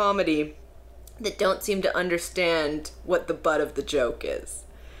for comedy that don't seem to understand what the butt of the joke is.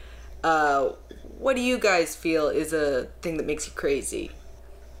 What do you guys feel is a thing that makes you crazy?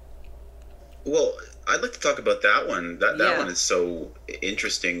 Well, I'd like to talk about that one. That one is so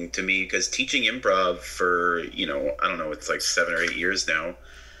interesting to me because teaching improv for, I don't know, it's like 7 or 8 years now.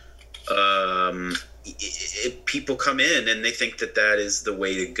 People come in and they think that is the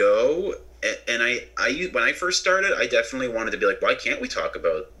way to go. And I when I first started, I definitely wanted to be like, why can't we talk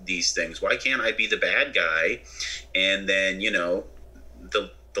about these things? Why can't I be the bad guy? And then,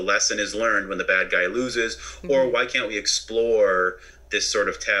 the lesson is learned when the bad guy loses, or why can't we explore this sort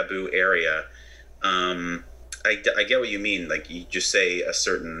of taboo area? I get what you mean. Like you just say a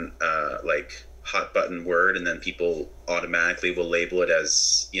certain, hot button word and then people automatically will label it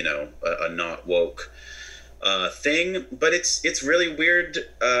as, a not woke thing, but it's really weird.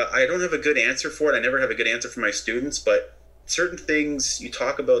 I don't have a good answer for it. I never have a good answer for my students, but certain things you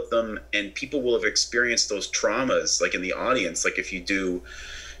talk about them and people will have experienced those traumas, like in the audience. Like if you do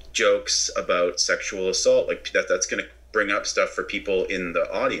jokes about sexual assault, like that's going to bring up stuff for people in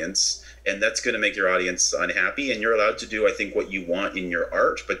the audience, and that's going to make your audience unhappy. And you're allowed to do, I think, what you want in your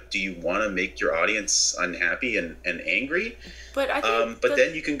art, but do you want to make your audience unhappy and angry? But I think but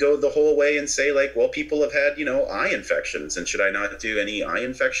then you can go the whole way and say, like, well, people have had, eye infections, and should I not do any eye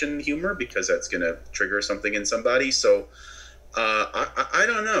infection humor because that's going to trigger something in somebody? So I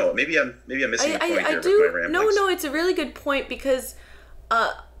don't know. Maybe I'm missing the point here with my ramblings. No, it's a really good point because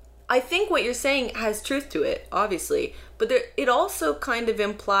I think what you're saying has truth to it, obviously, but it also kind of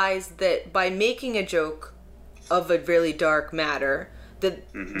implies that by making a joke of a really dark matter,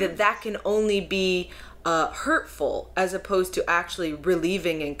 that can only be hurtful as opposed to actually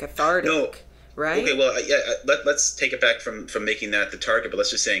relieving and cathartic. No. Right? Okay, well, let's take it back from making that the target, but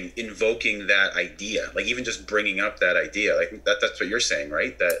let's just saying invoking that idea, like even just bringing up that idea, like that's what you're saying,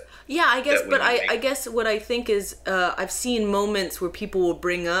 right? I guess what I think is I've seen moments where people will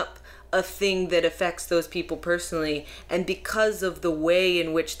bring up a thing that affects those people personally, and because of the way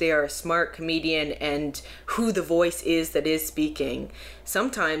in which they are a smart comedian and who the voice is that is speaking,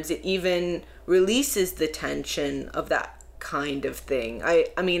 sometimes it even releases the tension of that kind of thing. I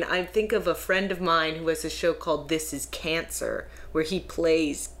mean, I think of a friend of mine who has a show called This Is Cancer, where he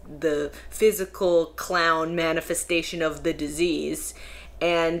plays the physical clown manifestation of the disease.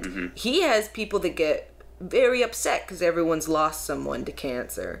 And he has people that get very upset because everyone's lost someone to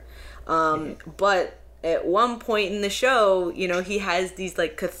cancer. But at one point in the show, you know, he has these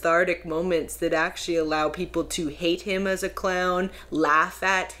like cathartic moments that actually allow people to hate him as a clown, laugh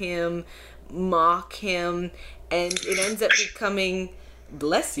at him, mock him, and it ends up becoming,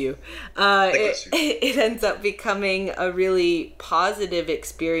 bless you, it ends up becoming a really positive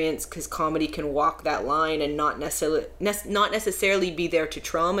experience because comedy can walk that line and not necessarily be there to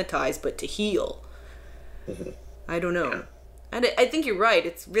traumatize, but to heal. I don't know. Yeah. And I think you're right.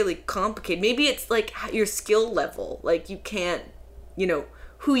 It's really complicated. Maybe it's like your skill level. Like you can't, you know,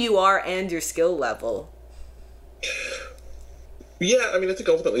 who you are and your skill level. Yeah, I mean, I think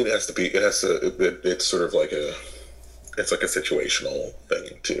ultimately it's sort of like it's like a situational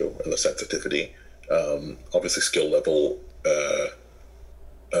thing too, and the sensitivity. Obviously skill level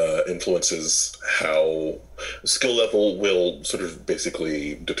influences how skill level will sort of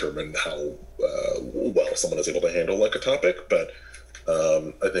basically determine how well someone is able to handle like a topic, but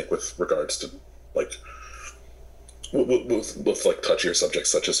I think with regards to like with like touchier subjects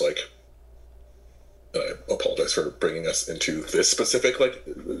such as like, I apologize for bringing us into this specific like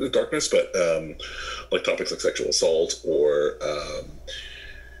darkness, but like topics like sexual assault or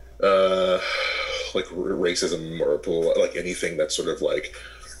like racism or like anything that's sort of like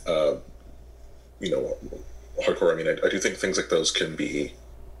you know, hardcore. I mean, I do think things like those can be,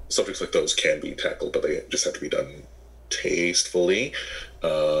 subjects like those can be tackled, but they just have to be done tastefully,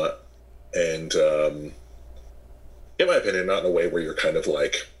 and in my opinion, not in a way where you're kind of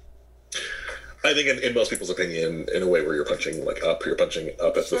like, I think in most people's opinion, in a way where you're punching up at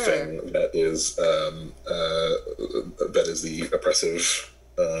the thing that is the oppressive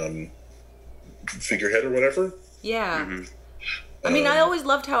figurehead or whatever. Yeah. I mean, I always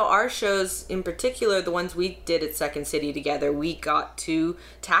loved how our shows, in particular, the ones we did at Second City together, we got to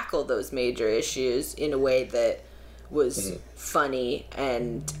tackle those major issues in a way that was funny.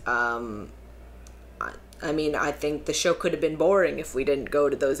 And, I mean, I think the show could have been boring if we didn't go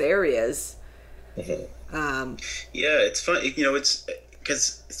to those areas. Yeah, it's fun. You know, it's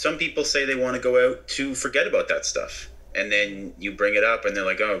because some people say they want to go out to forget about that stuff. And then you bring it up and they're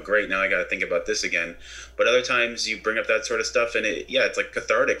like, oh, great, now I got to think about this again. But other times you bring up that sort of stuff and it's like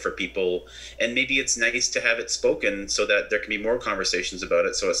cathartic for people. And maybe it's nice to have it spoken so that there can be more conversations about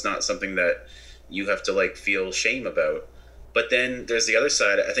it. So it's not something that you have to like feel shame about. But then there's the other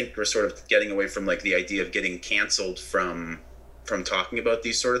side. I think we're sort of getting away from like the idea of getting canceled from talking about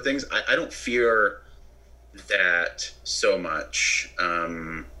these sort of things. I don't fear that so much.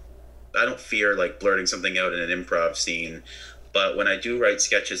 I don't fear like blurting something out in an improv scene, but when I do write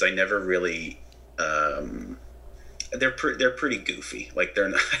sketches, I never really. They're pretty goofy. Like they're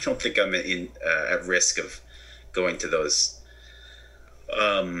not. I don't think I'm at risk of going to those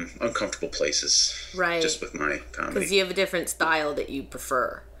uncomfortable places. Right. Just with my comedy. Because you have a different style that you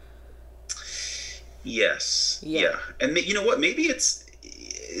prefer. Yes. Yeah. And you know what? Maybe it's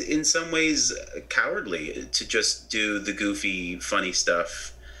in some ways cowardly to just do the goofy, funny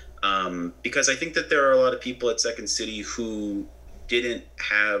stuff. Because I think that there are a lot of people at Second City who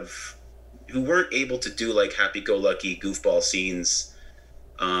weren't able to do like happy-go-lucky goofball scenes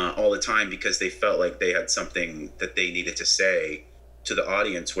all the time because they felt like they had something that they needed to say to the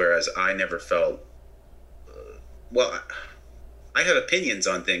audience, whereas I never felt I have opinions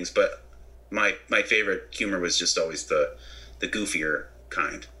on things, but my favorite humor was just always the goofier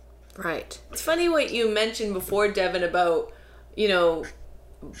kind. Right. It's funny what you mentioned before, Devin, about, you know,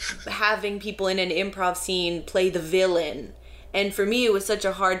 having people in an improv scene play the villain. And for me, it was such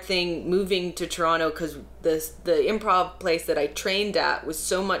a hard thing moving to Toronto because the improv place that I trained at was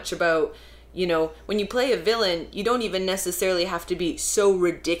so much about, you know, when you play a villain, you don't even necessarily have to be so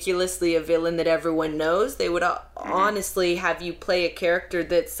ridiculously a villain that everyone knows. They would honestly have you play a character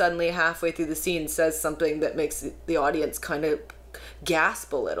that suddenly halfway through the scene says something that makes the audience kind of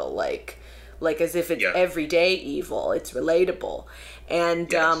gasp a little, like as if it's everyday evil. It's relatable.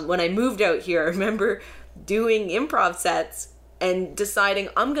 And when I moved out here, I remember doing improv sets and deciding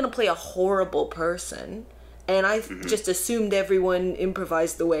I'm going to play a horrible person. And I just assumed everyone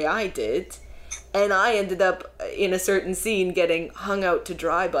improvised the way I did. And I ended up in a certain scene getting hung out to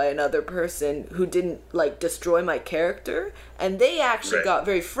dry by another person who didn't like destroy my character. And they actually got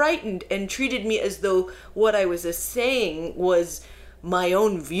very frightened and treated me as though what I was saying was my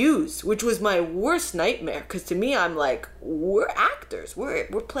own views, which was my worst nightmare. Because to me, I'm like, we're actors. We're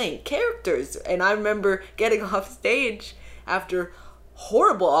playing characters. And I remember getting off stage after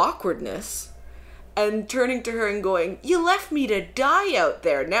horrible awkwardness and turning to her and going, "You left me to die out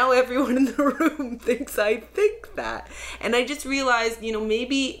there. Now everyone in the room thinks I think that." And I just realized,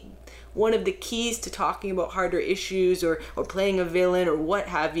 maybe one of the keys to talking about harder issues or playing a villain or what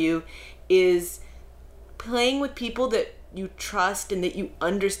have you is playing with people that you trust and that you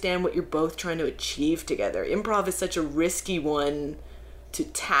understand what you're both trying to achieve together. Improv is such a risky one to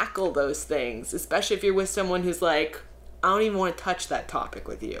tackle those things, especially if you're with someone who's like, "I don't even want to touch that topic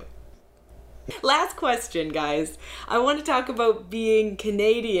with you." Last question, guys. I want to talk about being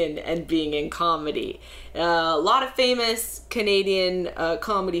Canadian and being in comedy. A lot of famous Canadian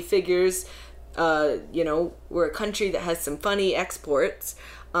comedy figures. We're a country that has some funny exports.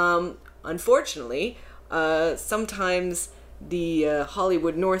 Unfortunately, sometimes the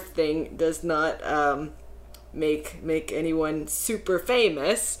Hollywood North thing does not make anyone super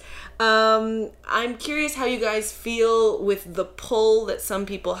famous. I'm curious how you guys feel with the pull that some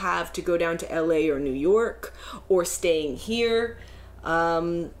people have to go down to LA or New York or staying here. How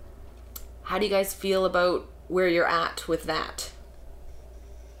do you guys feel about where you're at with that?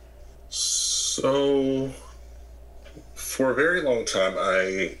 So, for a very long time,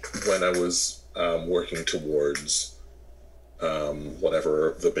 when I was working towards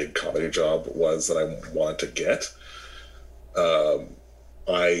whatever the big comedy job was that I wanted to get,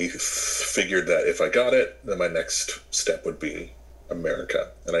 I figured that if I got it, then my next step would be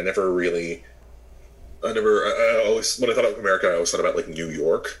America. And I always, when I thought of America, I always thought about like New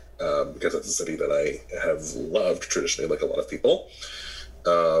York, because that's a city that I have loved traditionally, like a lot of people.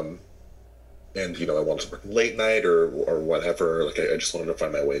 And, I wanted to work late night or whatever. Like I just wanted to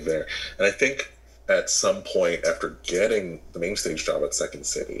find my way there. And I think at some point after getting the main stage job at Second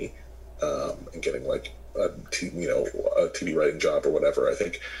City, and getting like a TV writing job or whatever, I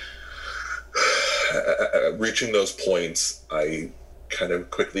think reaching those points, I kind of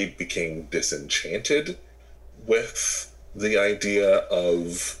quickly became disenchanted with the idea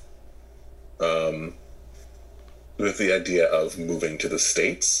of moving to the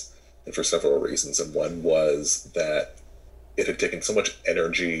States, and for several reasons. And one was that it had taken so much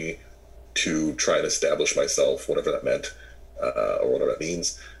energy to try and establish myself, whatever that meant, or whatever that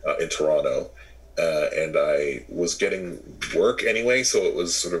means, in Toronto. And I was getting work anyway, so it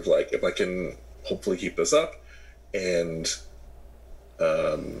was sort of like, if I can hopefully keep this up, and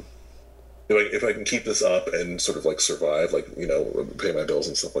if I can keep this up and sort of like survive, like, pay my bills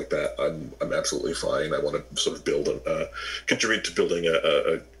and stuff like that, I'm absolutely fine. I want to sort of contribute to building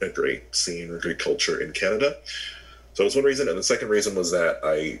a great scene or great culture in Canada. So that was one reason. And the second reason was that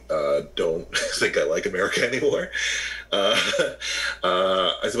I don't think I like America anymore. I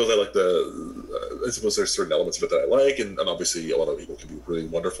suppose there's certain elements of it that I like, and obviously a lot of people can be really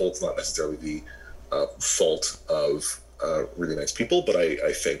wonderful. It's not necessarily the fault of really nice people, but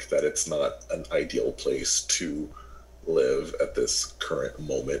I think that it's not an ideal place to live at this current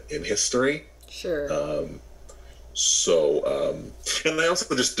moment in history. Sure. And I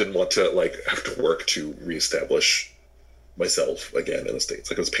also just didn't want to have to work to reestablish myself again in the States.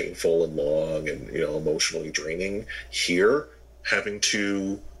 Like, it was painful and long and emotionally draining here, having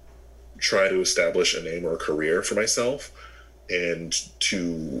to try to establish a name or a career for myself, and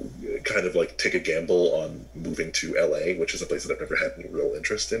to kind of take a gamble on moving to LA, which is a place that I've never had any real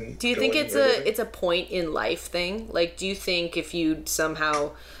interest in. Do you think it's a point in life thing? Like, do you think if you'd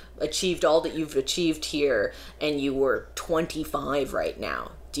somehow achieved all that you've achieved here and you were 25 right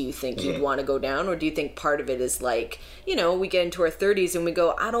now, do you think you'd want to go down? Or do you think part of it is we get into our 30s and we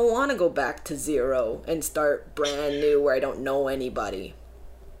go, I don't want to go back to zero and start brand new where I don't know anybody?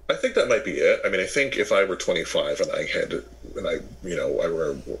 I think that might be it. I mean, I think if I were 25 and I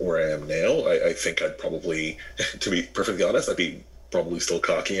were where I am now, I think I'd probably, to be perfectly honest, I'd be probably still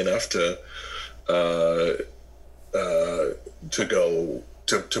cocky enough to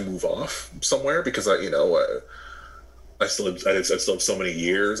move off somewhere, because I still have so many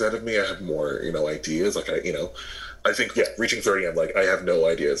years ahead of me. I have more, ideas. I think, reaching 30, I'm I have no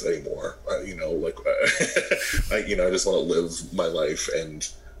ideas anymore. I just want to live my life and,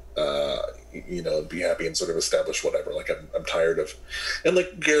 be happy and sort of establish whatever. I'm tired of, and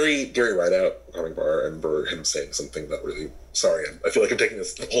Gary Rideout, Coming Bar, I remember him saying something that really, sorry, I feel like I'm taking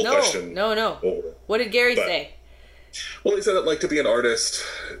this whole question. No. Over. What did Gary say? Well, he said that to be an artist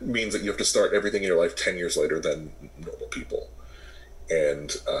means that you have to start everything in your life 10 years later than normal people.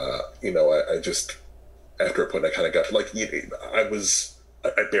 And, I just, after a point, I kind of got,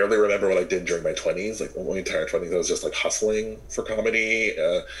 I barely remember what I did during my 20s. Like my entire 20s, I was just like hustling for comedy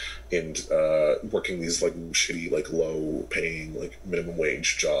and working these like shitty, like low paying, like minimum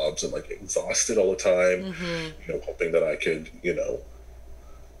wage jobs and like exhausted all the time, you know, hoping that I could, you know,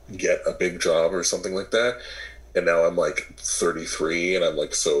 get a big job or something like that. And now I'm like 33 and I'm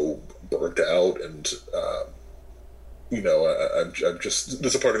like so burnt out and, you know, I'm just,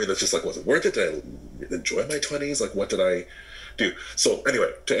 there's a part of me that's just like, was it worth it? Did I enjoy my 20s? Like, what did I do? So anyway,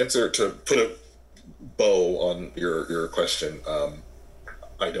 to put a bow on your question,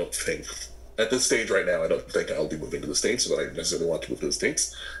 I don't think at this stage right now, I don't think I'll be moving to the States, or that I necessarily want to move to the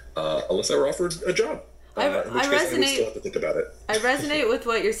States, unless I were offered a job. I would still have to think about it. I resonate with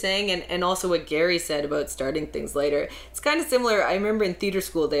what you're saying and also what Gary said about starting things later. It's kind of similar. I remember in theater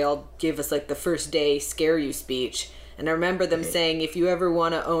school, they all give us like the first day scare you speech. And I remember them saying, if you ever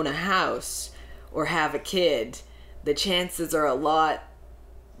want to own a house or have a kid, the chances are a lot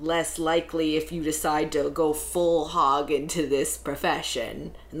less likely if you decide to go full hog into this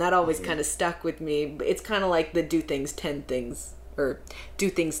profession. And that always kind of stuck with me. It's kind of like the do things 10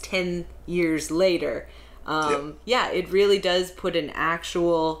 years later. Yeah, it really does put an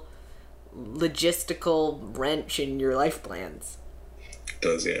actual logistical wrench in your life plans. It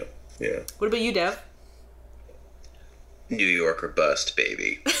does, yeah. Yeah. What about you, Dev? New York or bust,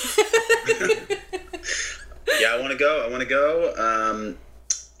 baby. Yeah, I want to go.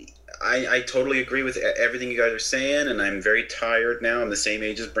 I totally agree with everything you guys are saying, and I'm very tired now. I'm the same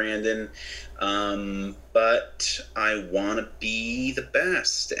age as Brandon. But I want to be the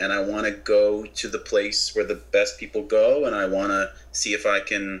best, and I want to go to the place where the best people go, and I want to see if I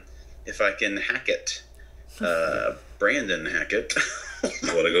can hack it. Brandon Hackett. I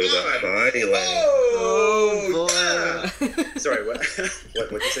want to go to the Highland. Oh boy! Sorry, what did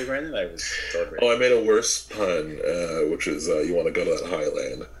you say, Brandon? I was totally. Oh, I made a worse pun, which is you want to go to that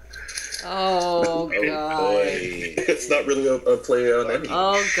Highland. Oh God! Boy. It's not really a play on anything.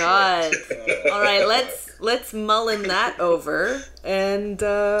 Oh God! All right, let's mullen that over. And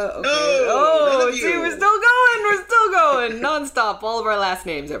okay. Oh, see, we're still going, nonstop. All of our last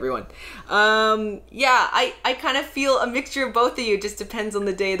names, everyone. Yeah, I kind of feel a mixture of both of you. It just depends on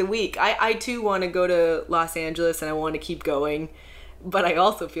the day of the week. I too want to go to Los Angeles and I want to keep going, but I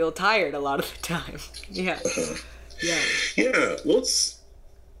also feel tired a lot of the time. Yeah. Yeah. Well,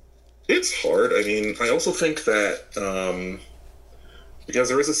 it's hard. I mean, I also think that because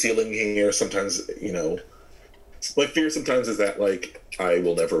there is a ceiling here, sometimes, you know, like fear sometimes is that like I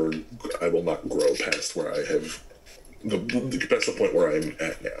will not grow past where I have past the point where I'm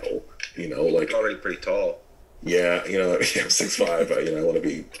at now. You know, like you're already pretty tall. Yeah, you know, I'm 6'5". You know, I want to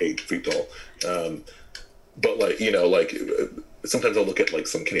be 8 feet tall. But like, you know, like sometimes I'll look at like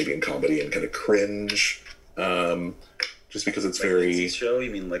some Canadian comedy and kind of cringe. Just because it's like very Lindsay's show.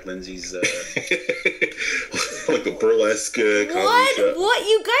 You mean like Lindsay's like the burlesque comedy show. What?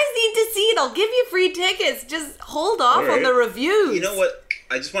 You guys need to see it. I'll give you free tickets. Just hold off on the reviews. You know what?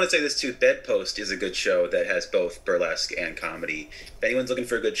 I just want to say this too. Bedpost is a good show that has both burlesque and comedy. If anyone's looking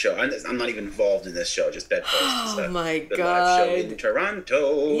for a good show, I'm not even involved in this show. Just Bedpost. Oh my God! Live show in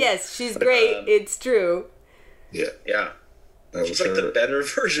Toronto. Yes, she's great. It's true. Yeah. She's like the better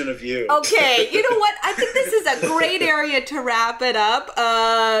version of you. Okay, you know what? I think this is a great area to wrap it up.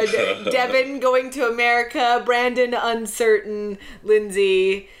 Devin going to America, Brandon uncertain,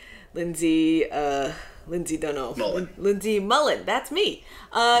 Lindsay don't know. Lindsay Mullen, that's me.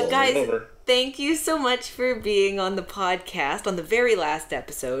 Guys, thank you so much for being on the podcast, on the very last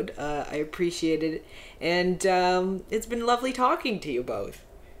episode. I appreciate it. And it's been lovely talking to you both.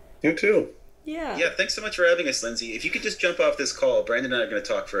 You too. Yeah. Yeah, thanks so much for having us, Lindsay. If you could just jump off this call, Brandon and I are going to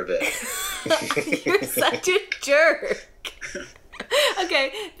talk for a bit. You're such a jerk.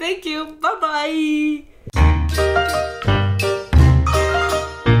 Okay, thank you. Bye-bye.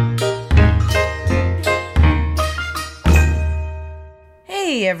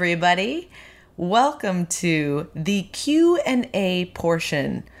 Hey, everybody. Welcome to the Q&A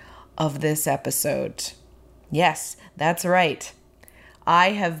portion of this episode. Yes, that's right.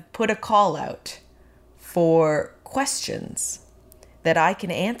 I have put a call out for questions that I can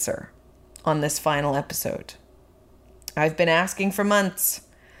answer on this final episode. I've been asking for months.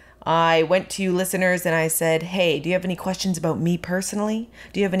 I went to you listeners and I said, hey, do you have any questions about me personally?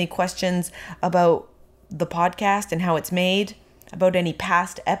 Do you have any questions about the podcast and how it's made? About any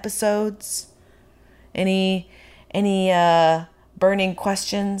past episodes? Any burning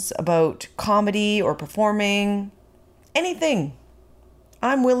questions about comedy or performing? Anything.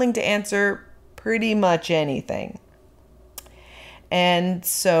 I'm willing to answer pretty much anything. And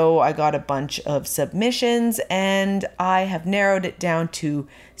so I got a bunch of submissions, and I have narrowed it down to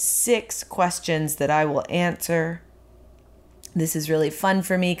 6 questions that I will answer. This is really fun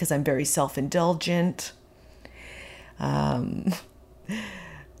for me because I'm very self-indulgent.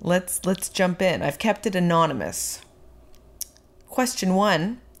 Let's jump in. I've kept it anonymous. Question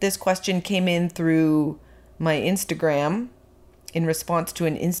 1. This question came in through my Instagram in response to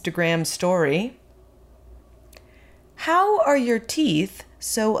an Instagram story. How are your teeth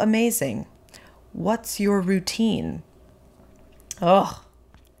so amazing? What's your routine? Oh,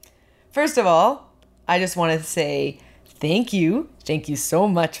 first of all, I just want to say thank you. Thank you so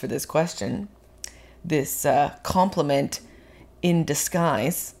much for this question. This compliment in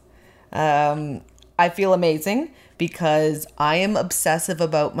disguise. I feel amazing because I am obsessive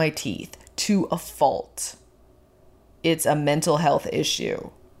about my teeth to a fault. It's a mental health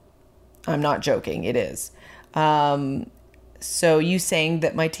issue. I'm not joking. It is. So you saying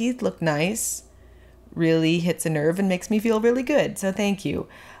that my teeth look nice really hits a nerve and makes me feel really good. So thank you.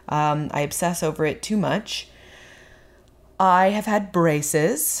 I obsess over it too much. I have had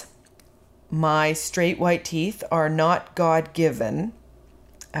braces. My straight white teeth are not God-given.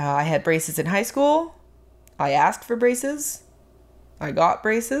 I had braces in high school. I asked for braces. I got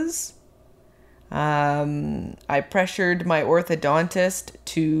braces. I pressured my orthodontist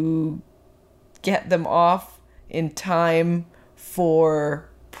to get them off in time for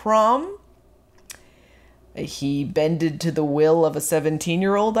prom. He bended to the will of a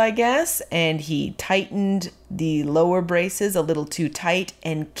 17-year-old, I guess, and he tightened the lower braces a little too tight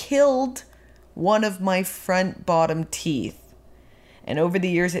and killed one of my front bottom teeth. And over the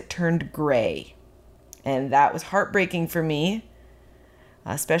years, it turned gray. And that was heartbreaking for me,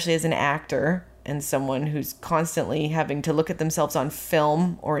 especially as an actor and someone who's constantly having to look at themselves on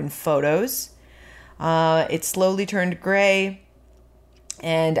film or in photos. It slowly turned gray.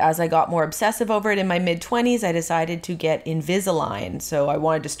 And as I got more obsessive over it in my mid-20s, I decided to get Invisalign. So I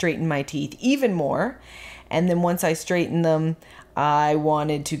wanted to straighten my teeth even more. And then once I straightened them, I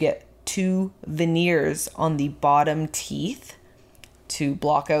wanted to get 2 veneers on the bottom teeth to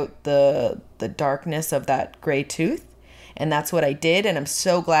block out the darkness of that gray tooth. And that's what I did. And I'm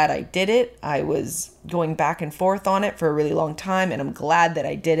so glad I did it. I was going back and forth on it for a really long time, and I'm glad that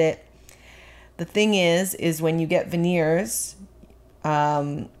I did it. The thing is when you get veneers,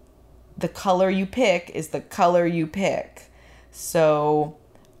 the color you pick is the color you pick. So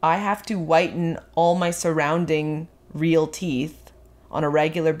I have to whiten all my surrounding real teeth on a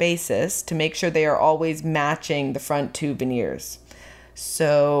regular basis to make sure they are always matching the front 2 veneers.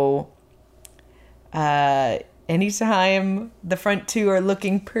 So anytime the front 2 are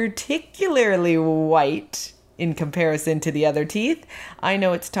looking particularly white in comparison to the other teeth, I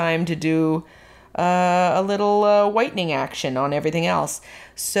know it's time to do a little whitening action on everything else.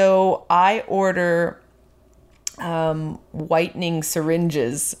 So I order whitening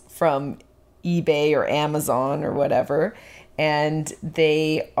syringes from eBay or Amazon or whatever, and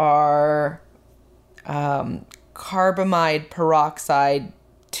they are carbamide peroxide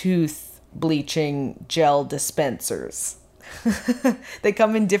tooth bleaching gel dispensers. They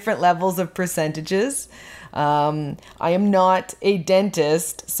come in different levels of percentages. I am not a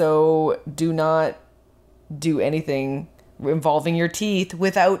dentist, so do not do anything involving your teeth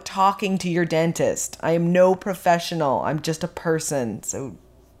without talking to your dentist. I am no professional. I'm just a person, so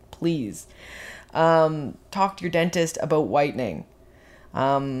please talk to your dentist about whitening.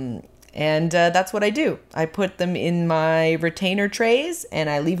 And that's what I do. I put them in my retainer trays and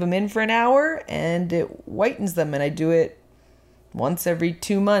I leave them in for an hour and it whitens them, and I do it once every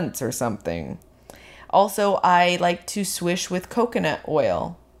 2 months or something. Also, I like to swish with coconut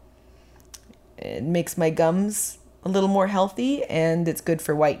oil. It makes my gums a little more healthy and it's good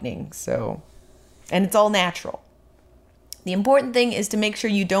for whitening. So, and it's all natural. The important thing is to make sure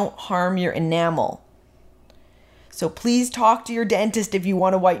you don't harm your enamel. So please talk to your dentist if you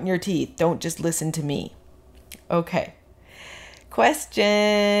want to whiten your teeth. Don't just listen to me. Okay.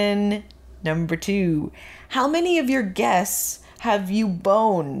 Question number 2. How many of your guests have you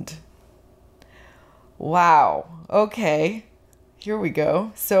boned? Wow. Okay. Here we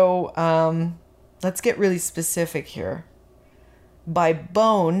go. So, let's get really specific here. By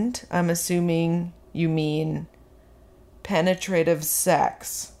boned, I'm assuming you mean penetrative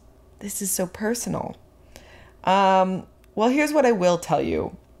sex. This is so personal. Well, here's what I will tell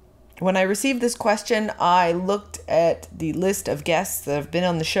you. When I received this question, I looked at the list of guests that have been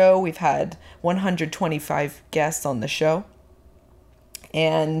on the show. We've had 125 guests on the show.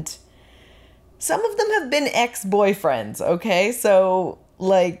 And some of them have been ex-boyfriends, okay? So,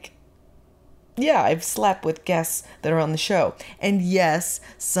 like, yeah, I've slept with guests that are on the show. And yes,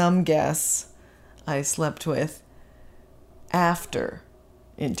 some guests I slept with after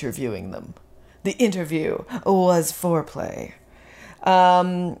interviewing them. The interview was foreplay.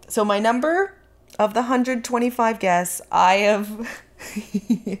 So my number of the 125 guests, I have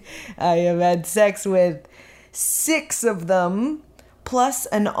had sex with 6 of them, plus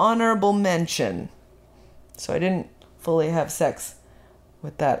an honorable mention. So I didn't fully have sex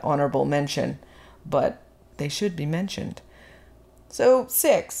with that honorable mention, but they should be mentioned. So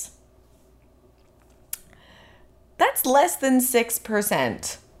 6. That's less than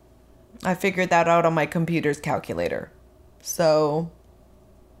 6%. I figured that out on my computer's calculator. So,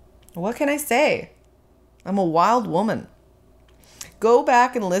 what can I say? I'm a wild woman. Go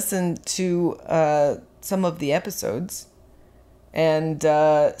back and listen to some of the episodes and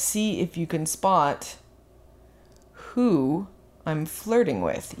see if you can spot who I'm flirting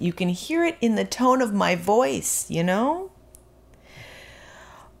with. You can hear it in the tone of my voice, you know?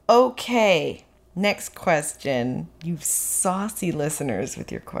 Okay, next question. You saucy listeners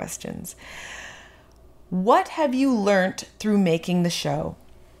with your questions. What have you learnt through making the show?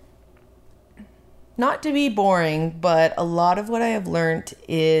 Not to be boring, but a lot of what I have learnt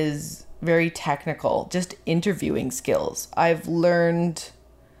is very technical, just interviewing skills. I've learned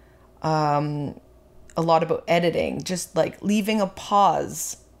a lot about editing, just like leaving a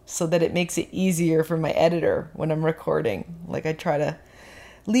pause so that it makes it easier for my editor when I'm recording. Like I try to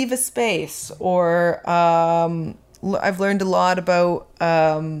leave a space, or I've learned a lot about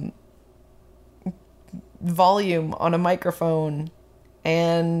volume on a microphone,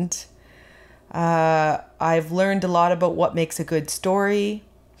 and I've learned a lot about what makes a good story.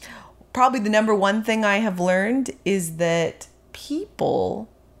 Probably the number one thing I have learned is that people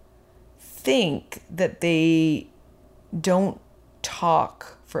think that they don't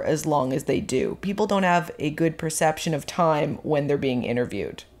talk for as long as they do. People don't have a good perception of time when they're being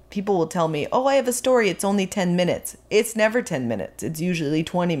interviewed. People will tell me, oh, I have a story, it's only 10 minutes. It's never 10 minutes. It's usually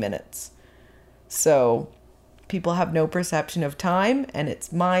 20 minutes. So people have no perception of time, and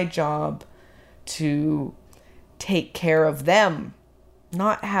it's my job to take care of them,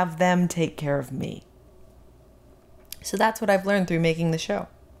 not have them take care of me. So that's what I've learned through making the show.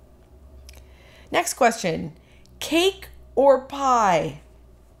 Next question. Cake or pie?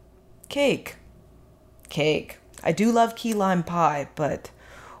 Cake. Cake. I do love key lime pie, but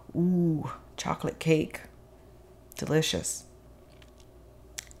ooh, chocolate cake. Delicious.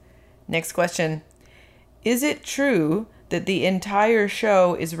 Next question. Is it true that the entire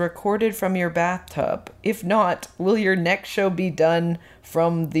show is recorded from your bathtub? If not, will your next show be done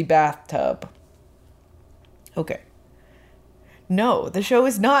from the bathtub? Okay. No, the show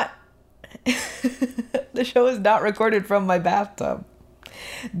is not the show is not recorded from my bathtub.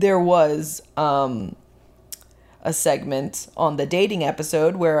 There was a segment on the dating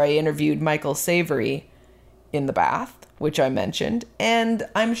episode where I interviewed Michael Savory in the bath, which I mentioned, and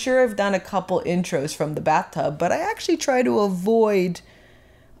I'm sure I've done a couple intros from the bathtub, but I actually try to avoid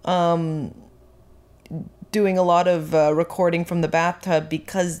doing a lot of recording from the bathtub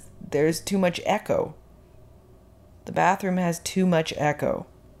because there's too much echo. The bathroom has too much echo.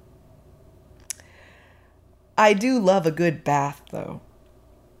 I do love a good bath, though.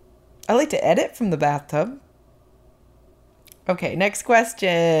 I like to edit from the bathtub. Okay, next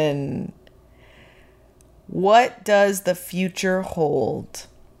question. What does the future hold?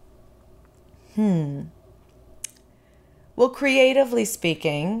 Well, creatively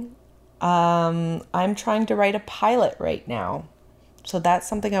speaking, I'm trying to write a pilot right now. So that's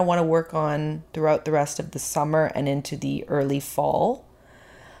something I want to work on throughout the rest of the summer and into the early fall.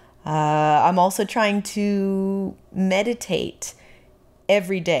 I'm also trying to meditate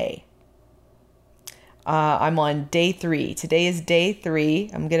every day. I'm on day 3. Today is day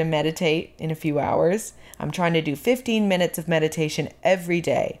 3. I'm going to meditate in a few hours. I'm trying to do 15 minutes of meditation every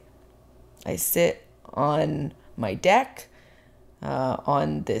day. I sit on my deck,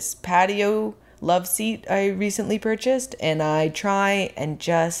 on this patio love seat I recently purchased, and I try and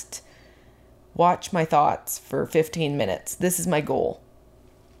just watch my thoughts for 15 minutes. This is my goal.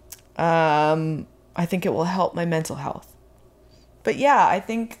 I think it will help my mental health. But yeah, I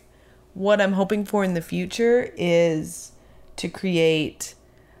think what I'm hoping for in the future is to create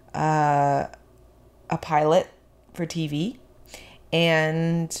a pilot for TV,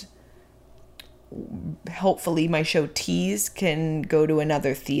 and hopefully my show Tease can go to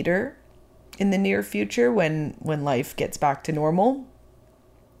another theater in the near future when life gets back to normal.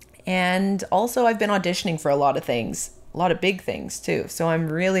 And also I've been auditioning for a lot of things, a lot of big things too. So I'm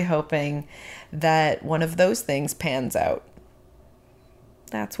really hoping that one of those things pans out.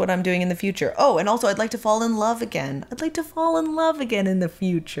 that's what I'm doing in the future. Oh, and also I'd like to fall in love again. I'd like to fall in love again in the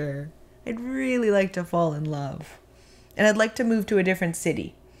future. I'd really like to fall in love. And I'd like to move to a different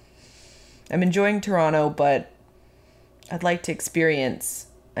city. I'm enjoying Toronto, but I'd like to experience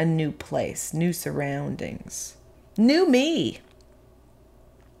a new place, new surroundings, new me.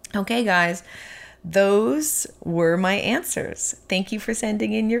 Okay, guys, those were my answers. Thank you for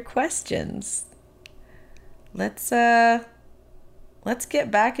sending in your questions. Let's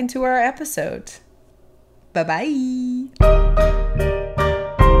get back into our episode. Bye-bye.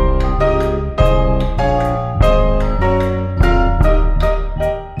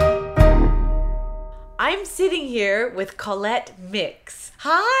 I'm sitting here with Colette Mix.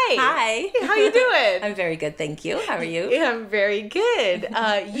 Hi. Hi. How you doing? I'm very good, thank you. How are you? Yeah, I'm very good.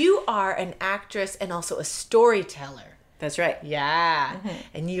 You are an actress and also a storyteller. That's right. Yeah. Mm-hmm.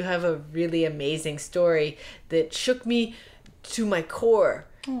 And you have a really amazing story that shook me to my core.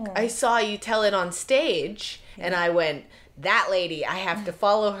 Aww. I saw you tell it on stage, and I went, that lady, I have to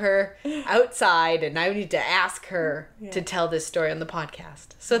follow her outside, and I need to ask her to tell this story on the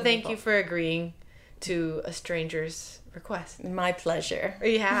podcast. So thank you for agreeing to a stranger's request. My pleasure.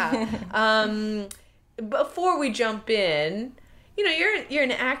 Yeah. Before we jump in, you know, you're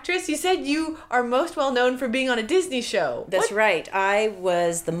an actress. You said you are most well known for being on a Disney show. That's right. I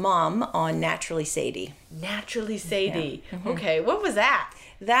was the mom on Naturally Sadie. Naturally Sadie. Yeah. Mm-hmm. Okay, what was that?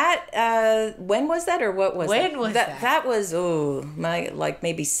 That when was that, or what was when was that? That was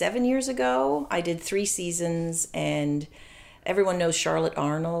maybe 7 years ago. I did 3 seasons, and everyone knows Charlotte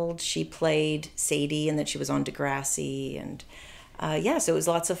Arnold. She played Sadie, and then she was on Degrassi, and so it was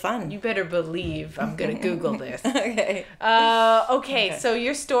lots of fun. You better believe I'm gonna Google this. Okay. Okay. So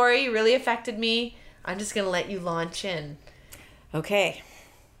your story really affected me. I'm just gonna let you launch in. Okay.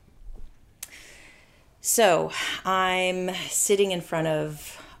 So I'm sitting in front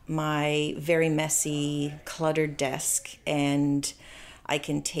of my very messy, cluttered desk, and I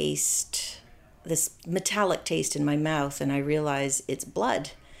can taste this metallic taste in my mouth, and I realize it's blood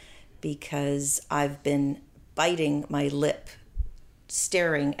because I've been biting my lip,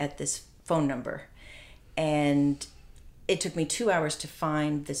 staring at this phone number. And it took me 2 hours to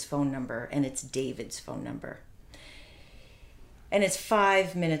find this phone number, and it's David's phone number. And it's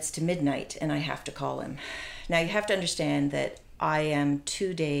 5 minutes to midnight, and I have to call him. Now, you have to understand that I am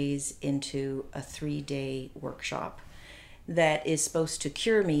 2 days into a 3-day workshop that is supposed to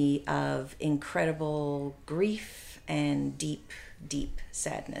cure me of incredible grief and deep, deep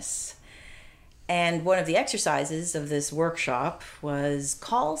sadness. And one of the exercises of this workshop was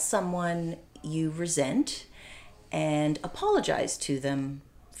call someone you resent and apologize to them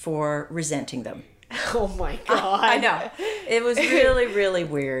for resenting them. Oh my God. I know. It was really, really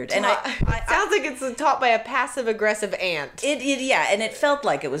weird. And it sounds like it's taught by a passive-aggressive aunt. And it felt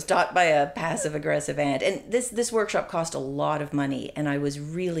like it was taught by a passive-aggressive aunt. And this workshop cost a lot of money, and I was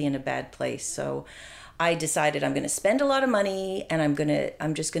really in a bad place. So I decided I'm going to spend a lot of money, and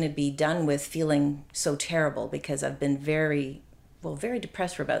I'm just going to be done with feeling so terrible, because I've been very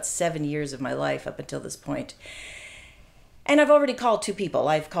depressed for about 7 years of my life up until this point. And I've already called 2 people.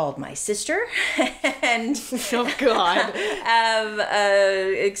 I've called my sister and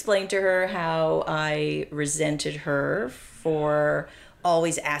explained to her how I resented her for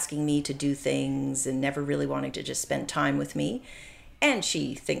always asking me to do things and never really wanting to just spend time with me. And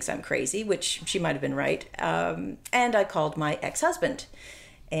she thinks I'm crazy, which she might have been right. And I called my ex-husband,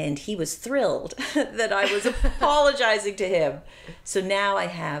 and he was thrilled that I was apologizing to him. So now I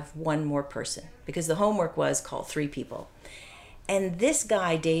have one more person, because the homework was call 3 people. And this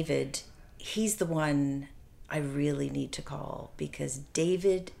guy, David, he's the one I really need to call, because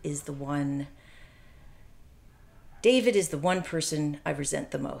David is the one person I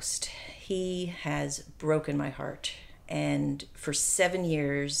resent the most. He has broken my heart. And for 7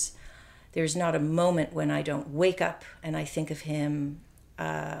 years, there's not a moment when I don't wake up and I think of him.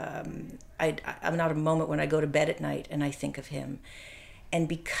 I'm not a moment when I go to bed at night and I think of him. And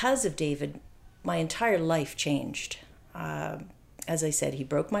because of David, my entire life changed. As I said, he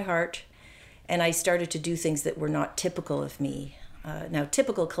broke my heart, and I started to do things that were not typical of me. Now,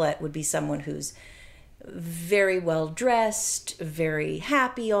 typical Colette would be someone who's very well dressed, very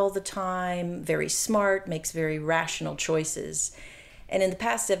happy all the time, very smart, makes very rational choices. And in the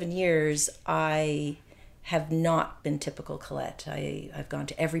past 7 years, I have not been typical Colette. I've gone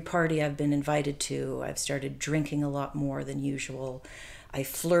to every party I've been invited to. I've started drinking a lot more than usual. I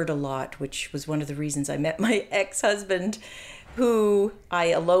flirt a lot, which was one of the reasons I met my ex-husband, who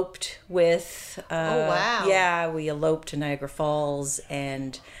I eloped with. Oh, wow. Yeah, we eloped to Niagara Falls,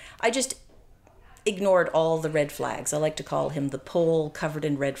 and ignored all the red flags. I like to call him the pole covered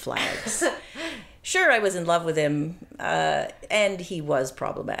in red flags. Sure, I was in love with him, and he was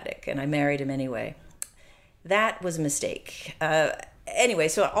problematic, and I married him anyway. That was a mistake. Anyway,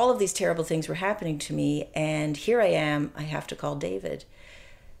 so all of these terrible things were happening to me, and here I am, I have to call David.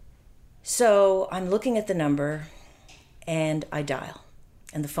 So I'm looking at the number, and I dial,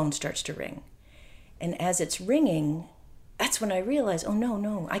 and the phone starts to ring. And as it's ringing, that's when I realize, oh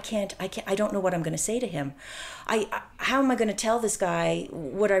no, I can't, I don't know what I'm going to say to him. How am I going to tell this guy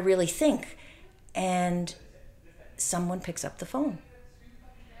what I really think? And someone picks up the phone,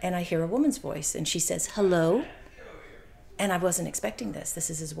 and I hear a woman's voice, and she says, hello? And I wasn't expecting this. This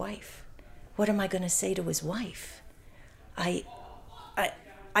is his wife. What am I going to say to his wife? I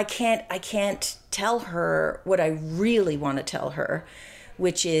can't tell her what I really want to tell her,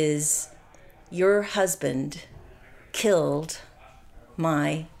 which is, your husband killed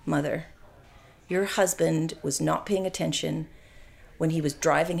my mother. Your husband was not paying attention when he was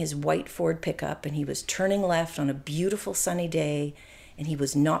driving his white Ford pickup, and he was turning left on a beautiful sunny day, and he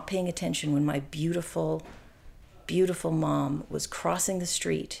was not paying attention when my beautiful, beautiful mom was crossing the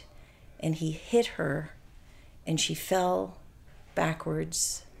street, and he hit her, and she fell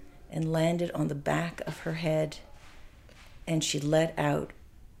backwards and landed on the back of her head, and she let out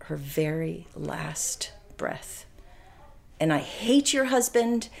her very last breath. And I hate your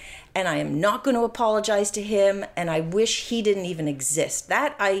husband, and I am not going to apologize to him, and I wish he didn't even exist.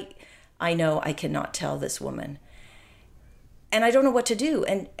 That I know I cannot tell this woman. And I don't know what to do.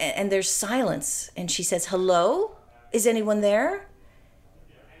 And there's silence. And she says, hello? Is anyone there?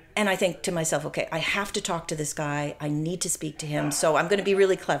 And I think to myself, okay, I have to talk to this guy. I need to speak to him. So I'm going to be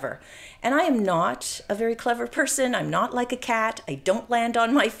really clever. And I am not a very clever person. I'm not like a cat. I don't land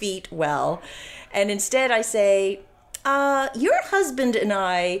on my feet well. And instead I say, your husband and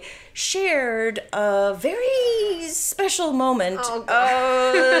I shared a very special moment 7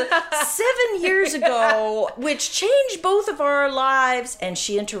 years ago, which changed both of our lives. And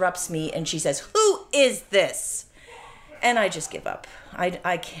she interrupts me and she says, who is this? And I just give up.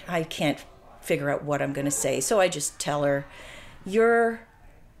 I can't figure out what I'm going to say. So I just tell her,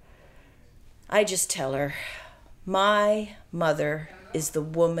 my mother is the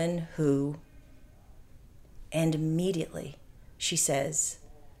woman who... And immediately she says,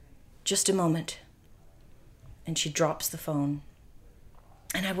 just a moment. And she drops the phone.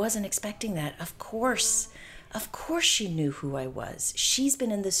 And I wasn't expecting that. Of course she knew who I was. She's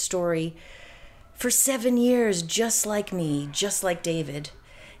been in this story for 7 years, just like me, just like David.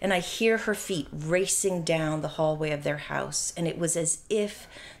 And I hear her feet racing down the hallway of their house. And it was as if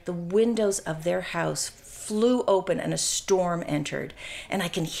the windows of their house flew open and a storm entered. And I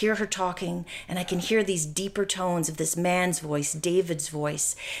can hear her talking, and I can hear these deeper tones of this man's voice, David's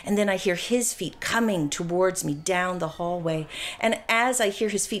voice. And then I hear his feet coming towards me down the hallway. And as I hear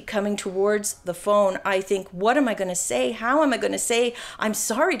his feet coming towards the phone, I think, what am I going to say? How am I going to say I'm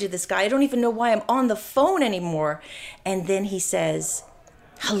sorry to this guy? I don't even know why I'm on the phone anymore. And then he says,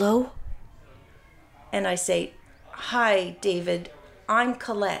 hello? And I say, hi, David, I'm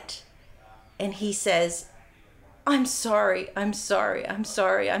Colette. And he says, I'm sorry, I'm so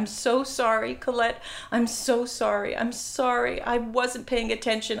sorry, Colette. I'm so sorry, I wasn't paying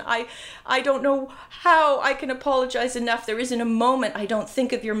attention. I don't know how I can apologize enough. There isn't a moment I don't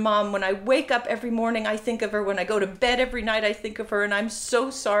think of your mom. When I wake up every morning, I think of her. When I go to bed every night, I think of her, and I'm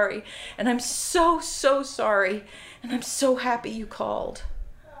so sorry. And I'm so sorry. And I'm so happy you called.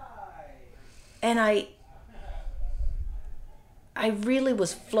 And I really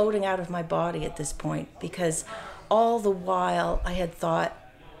was floating out of my body at this point, because all the while I had thought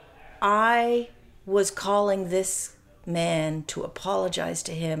I was calling this man to apologize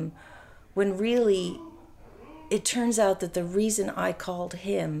to him, when really it turns out that the reason I called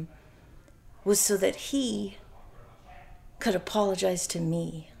him was so that he could apologize to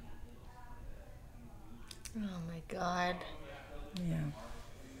me. Oh my God. Yeah.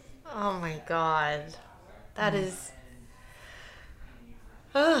 Oh my God. That is...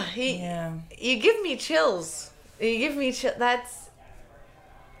 You give me chills. That's...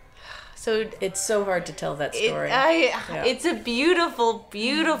 So... It's so hard to tell that story. It's a beautiful,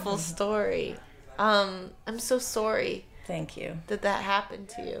 beautiful story. I'm so sorry. Thank you. That happened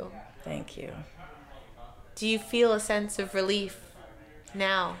to you. Thank you. Do you feel a sense of relief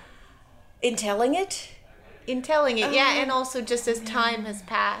now? In telling it? In telling it, yeah, and also just as time has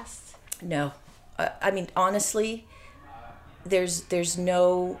passed. No. I mean, honestly, there's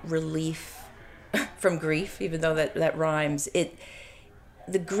no relief from grief, even though that rhymes.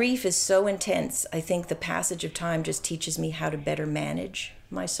 The grief is so intense. I think the passage of time just teaches me how to better manage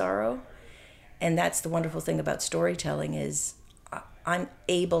my sorrow. And that's the wonderful thing about storytelling is I'm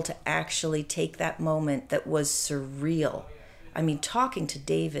able to actually take that moment that was surreal. I mean, talking to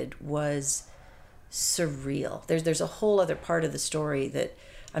David was surreal. There's a whole other part of the story that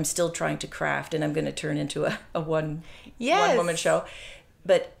I'm still trying to craft, and I'm going to turn into a one woman show.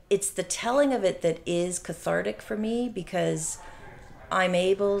 But it's the telling of it that is cathartic for me, because I'm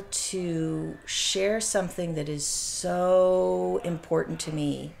able to share something that is so important to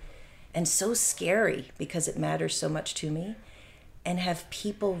me and so scary because it matters so much to me, and have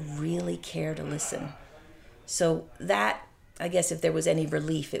people really care to listen. So that, I guess if there was any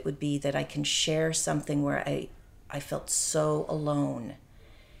relief, it would be that I can share something where I felt so alone,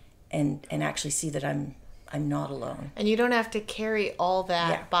 and actually see that I'm not alone. And you don't have to carry all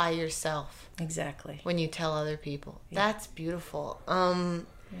that by yourself. Exactly. When you tell other people. Yeah. That's beautiful.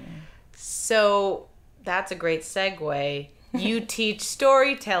 So that's a great segue. You teach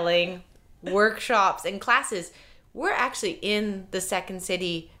storytelling workshops and classes. We're actually in the Second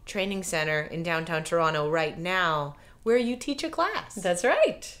City Training Center in downtown Toronto right now, where you teach a class. That's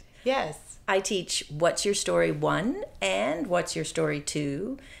right. Yes. I teach What's Your Story 1 and What's Your Story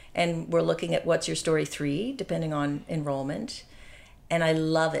 2. And we're looking at What's Your Story 3, depending on enrollment. And I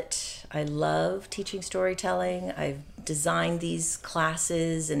love it. I love teaching storytelling. I've designed these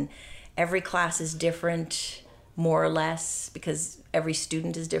classes, and every class is different, more or less, because every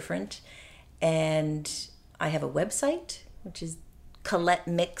student is different. And I have a website, which is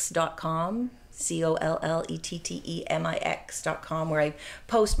ColetteMix.com, COLLETTEMIX.com, where I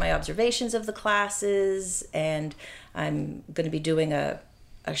post my observations of the classes. And I'm going to be doing a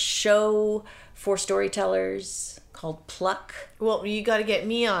show for storytellers called Pluck. Well, you got to get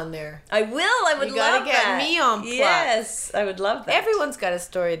me on there. I will. I would love that. You got to get me on Pluck. Yes, I would love that. Everyone's got a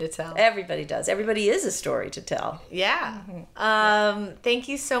story to tell. Everybody does. Everybody is a story to tell. Yeah. Thank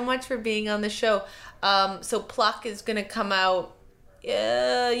you so much for being on the show. So Pluck is going to come out.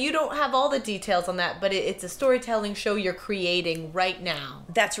 You don't have all the details on that, but it's a storytelling show you're creating right now.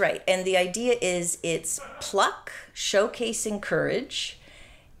 That's right. And the idea is it's Pluck, showcasing courage.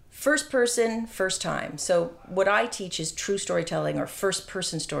 First person, first time. So what I teach is true storytelling, or first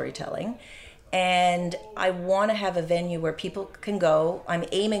person storytelling. And I want to have a venue where people can go. I'm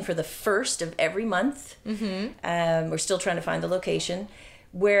aiming for the first of every month. We're still trying to find the location,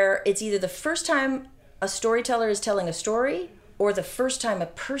 where it's either the first time a storyteller is telling a story or the first time a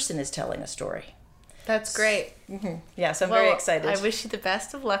person is telling a story. That's great. Yeah, so I'm very excited. I wish you the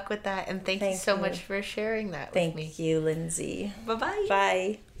best of luck with that, and thank you so much for sharing that with me. Thank you, Lindsay. Bye-bye.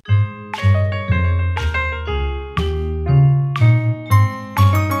 Bye.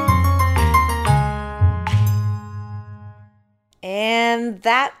 And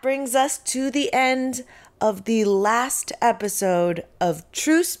that brings us to the end of the last episode of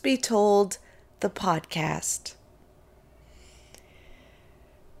Truth Be Told, the podcast.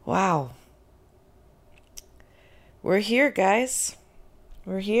 Wow. We're here, guys.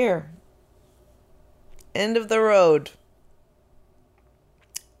 We're here. End of the road.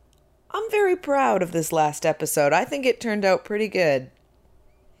 I'm very proud of this last episode. I think it turned out pretty good.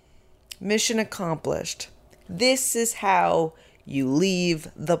 Mission accomplished. This is how you leave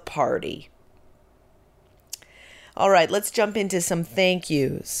the party. All right, let's jump into some thank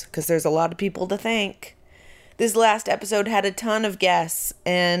yous, because there's a lot of people to thank. This last episode had a ton of guests,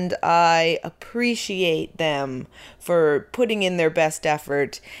 and I appreciate them for putting in their best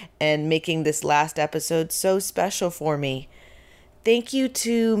effort and making this last episode so special for me. Thank you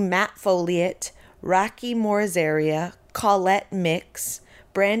to Matt Folliott, Rocky Morzaria, Colette Mix,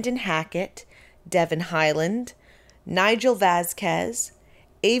 Brandon Hackett, Devin Highland, Nigel Vasquez,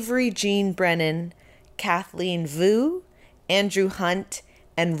 Avery Jean Brennan, Kathleen Vu, Andrew Hunt,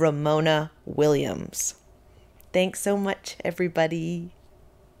 and Ramona Williams. Thanks so much, everybody.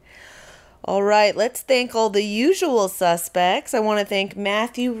 All right, let's thank all the usual suspects. I want to thank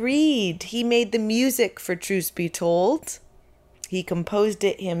Matthew Reed. He made the music for Truth Be Told. He composed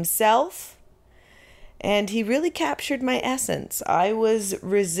it himself, and he really captured my essence. I was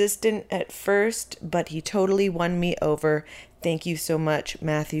resistant at first, but he totally won me over. Thank you so much,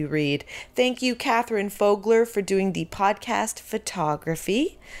 Matthew Reed. Thank you, Catherine Fogler, for doing the podcast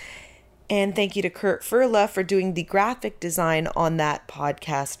photography. And thank you to Kurt Furla for doing the graphic design on that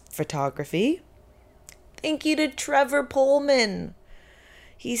podcast photography. Thank you to Trevor Pullman.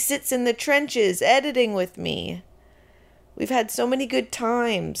 He sits in the trenches editing with me. We've had so many good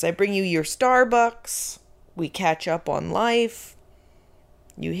times. I bring you your Starbucks. We catch up on life.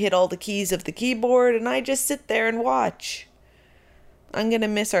 You hit all the keys of the keyboard, and I just sit there and watch. I'm going to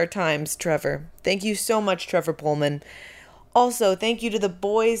miss our times, Trevor. Thank you so much, Trevor Pullman. Also, thank you to the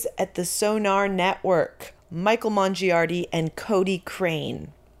boys at the Sonar Network, Michael Mongiardi and Cody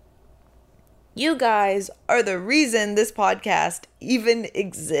Crane. You guys are the reason this podcast even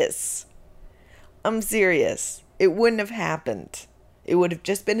exists. I'm serious. It wouldn't have happened. It would have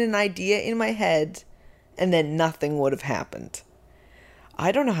just been an idea in my head, and then nothing would have happened.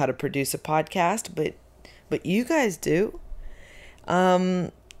 I don't know how to produce a podcast, but you guys do. I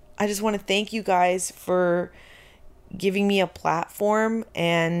just want to thank you guys for giving me a platform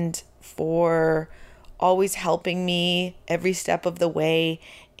and for always helping me every step of the way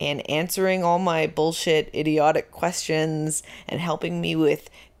and answering all my bullshit, idiotic questions and helping me with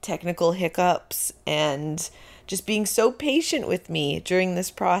technical hiccups and just being so patient with me during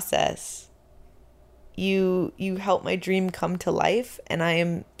this process. You helped my dream come to life, and I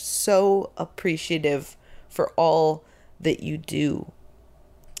am so appreciative for all that you do.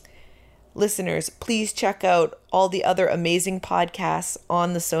 Listeners, please check out all the other amazing podcasts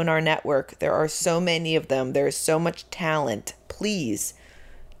on the Sonar Network. There are so many of them. There's so much talent. Please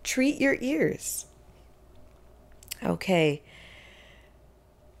treat your ears. Okay.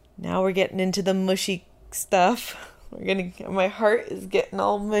 Now we're getting into the mushy stuff. My heart is getting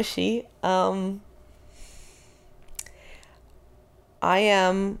all mushy. I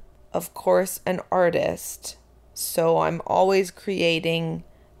am, of course, an artist, so I'm always creating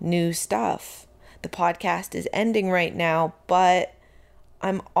new stuff. The podcast is ending right now, but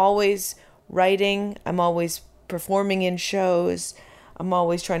I'm always writing. I'm always performing in shows. I'm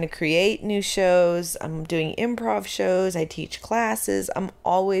always trying to create new shows. I'm doing improv shows. I teach classes. I'm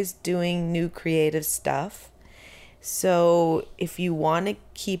always doing new creative stuff. So if you want to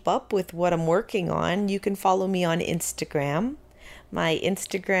keep up with what I'm working on, you can follow me on Instagram. My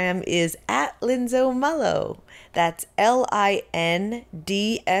Instagram is @LindsoMullo. That's LINDSOMULLO.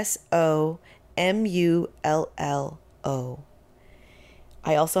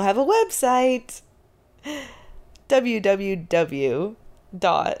 I also have a website,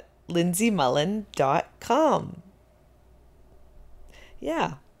 www.lindsaymullen.com.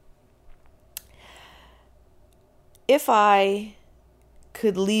 Yeah. If I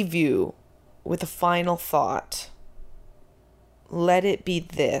could leave you with a final thought, let it be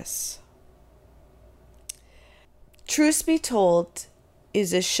this. Truth Be Told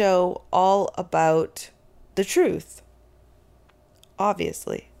is a show all about the truth.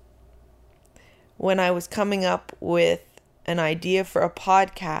 Obviously. When I was coming up with an idea for a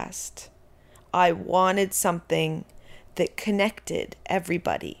podcast, I wanted something that connected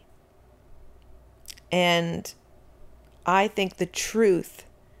everybody. And I think the truth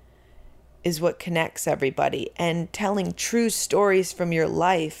is what connects everybody. And telling true stories from your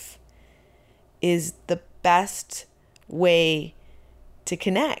life is the best way to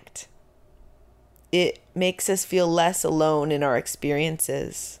connect. It makes us feel less alone in our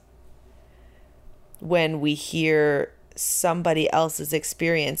experiences when we hear somebody else's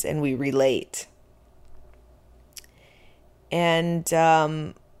experience and we relate. And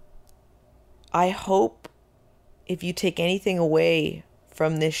I hope if you take anything away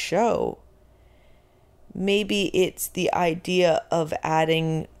from this show, maybe it's the idea of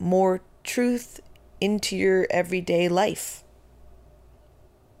adding more truth into your everyday life.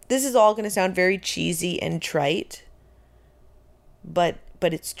 This is all going to sound very cheesy and trite, but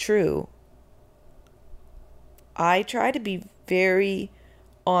it's true. I try to be very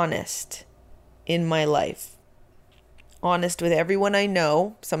honest in my life. Honest with everyone I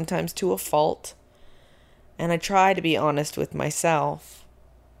know, sometimes to a fault. And I try to be honest with myself.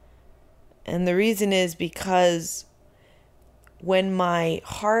 And the reason is because when my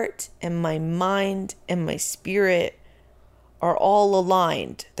heart and my mind and my spirit are all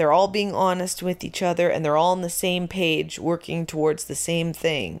aligned, they're all being honest with each other and they're all on the same page working towards the same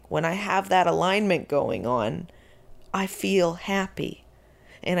thing. When I have that alignment going on, I feel happy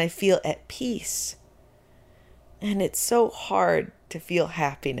and I feel at peace. And it's so hard to feel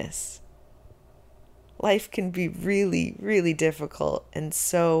happiness. Life can be really, really difficult. And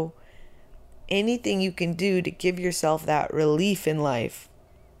so anything you can do to give yourself that relief in life,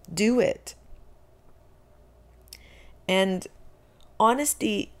 do it. And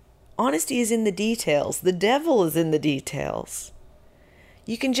honesty is in the details. The devil is in the details.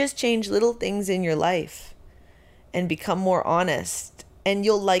 You can just change little things in your life and become more honest, and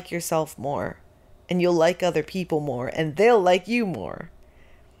you'll like yourself more, and you'll like other people more, and they'll like you more.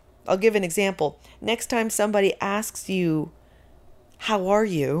 I'll give an example. Next time somebody asks you, "How are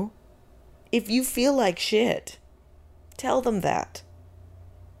you?" if you feel like shit, tell them that.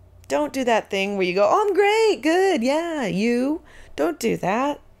 Don't do that thing where you go, "Oh, I'm great, good, yeah, you." Don't do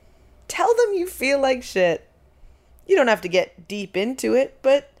that. Tell them you feel like shit. You don't have to get deep into it,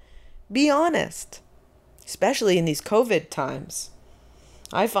 but be honest, especially in these COVID times.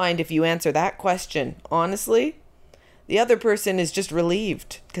 I find if you answer that question honestly, the other person is just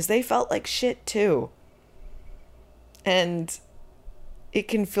relieved because they felt like shit too. And it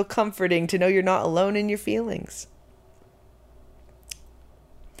can feel comforting to know you're not alone in your feelings.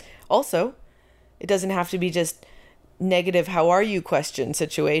 Also, it doesn't have to be just negative how are you question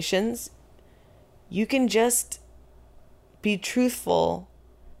situations. You can just be truthful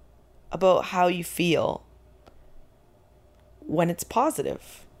about how you feel when it's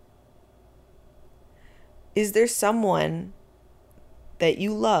positive. Is there someone that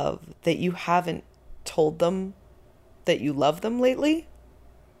you love that you haven't told them that you love them lately?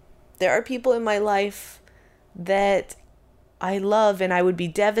 There are people in my life that I love and I would be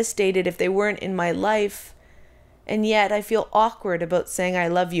devastated if they weren't in my life. And yet I feel awkward about saying I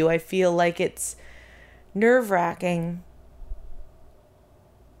love you. I feel like it's nerve-wracking.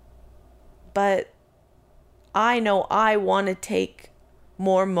 But I know I want to take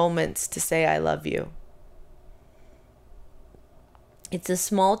more moments to say I love you. It's a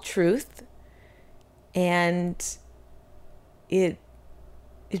small truth, and it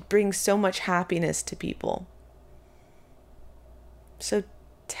brings so much happiness to people. So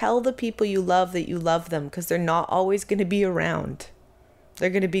tell the people you love that you love them, because they're not always going to be around. They're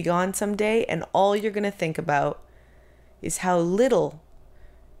going to be gone someday, and all you're going to think about is how little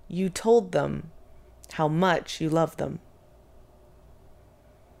you told them how much you love them.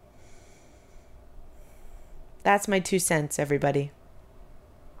 That's my 2 cents, everybody.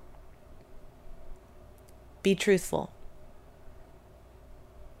 Be truthful.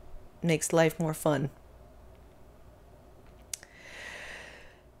 Makes life more fun.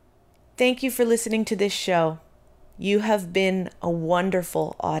 Thank you for listening to this show. You have been a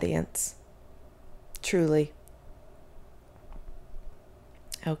wonderful audience. Truly.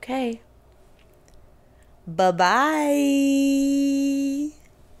 Okay. Bye-bye.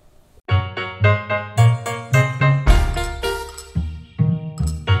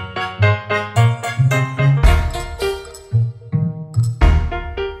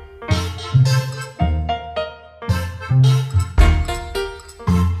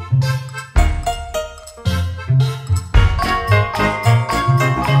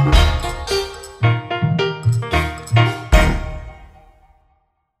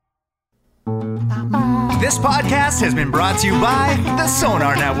 This podcast has been brought to you by the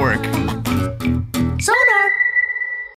Sonar Network.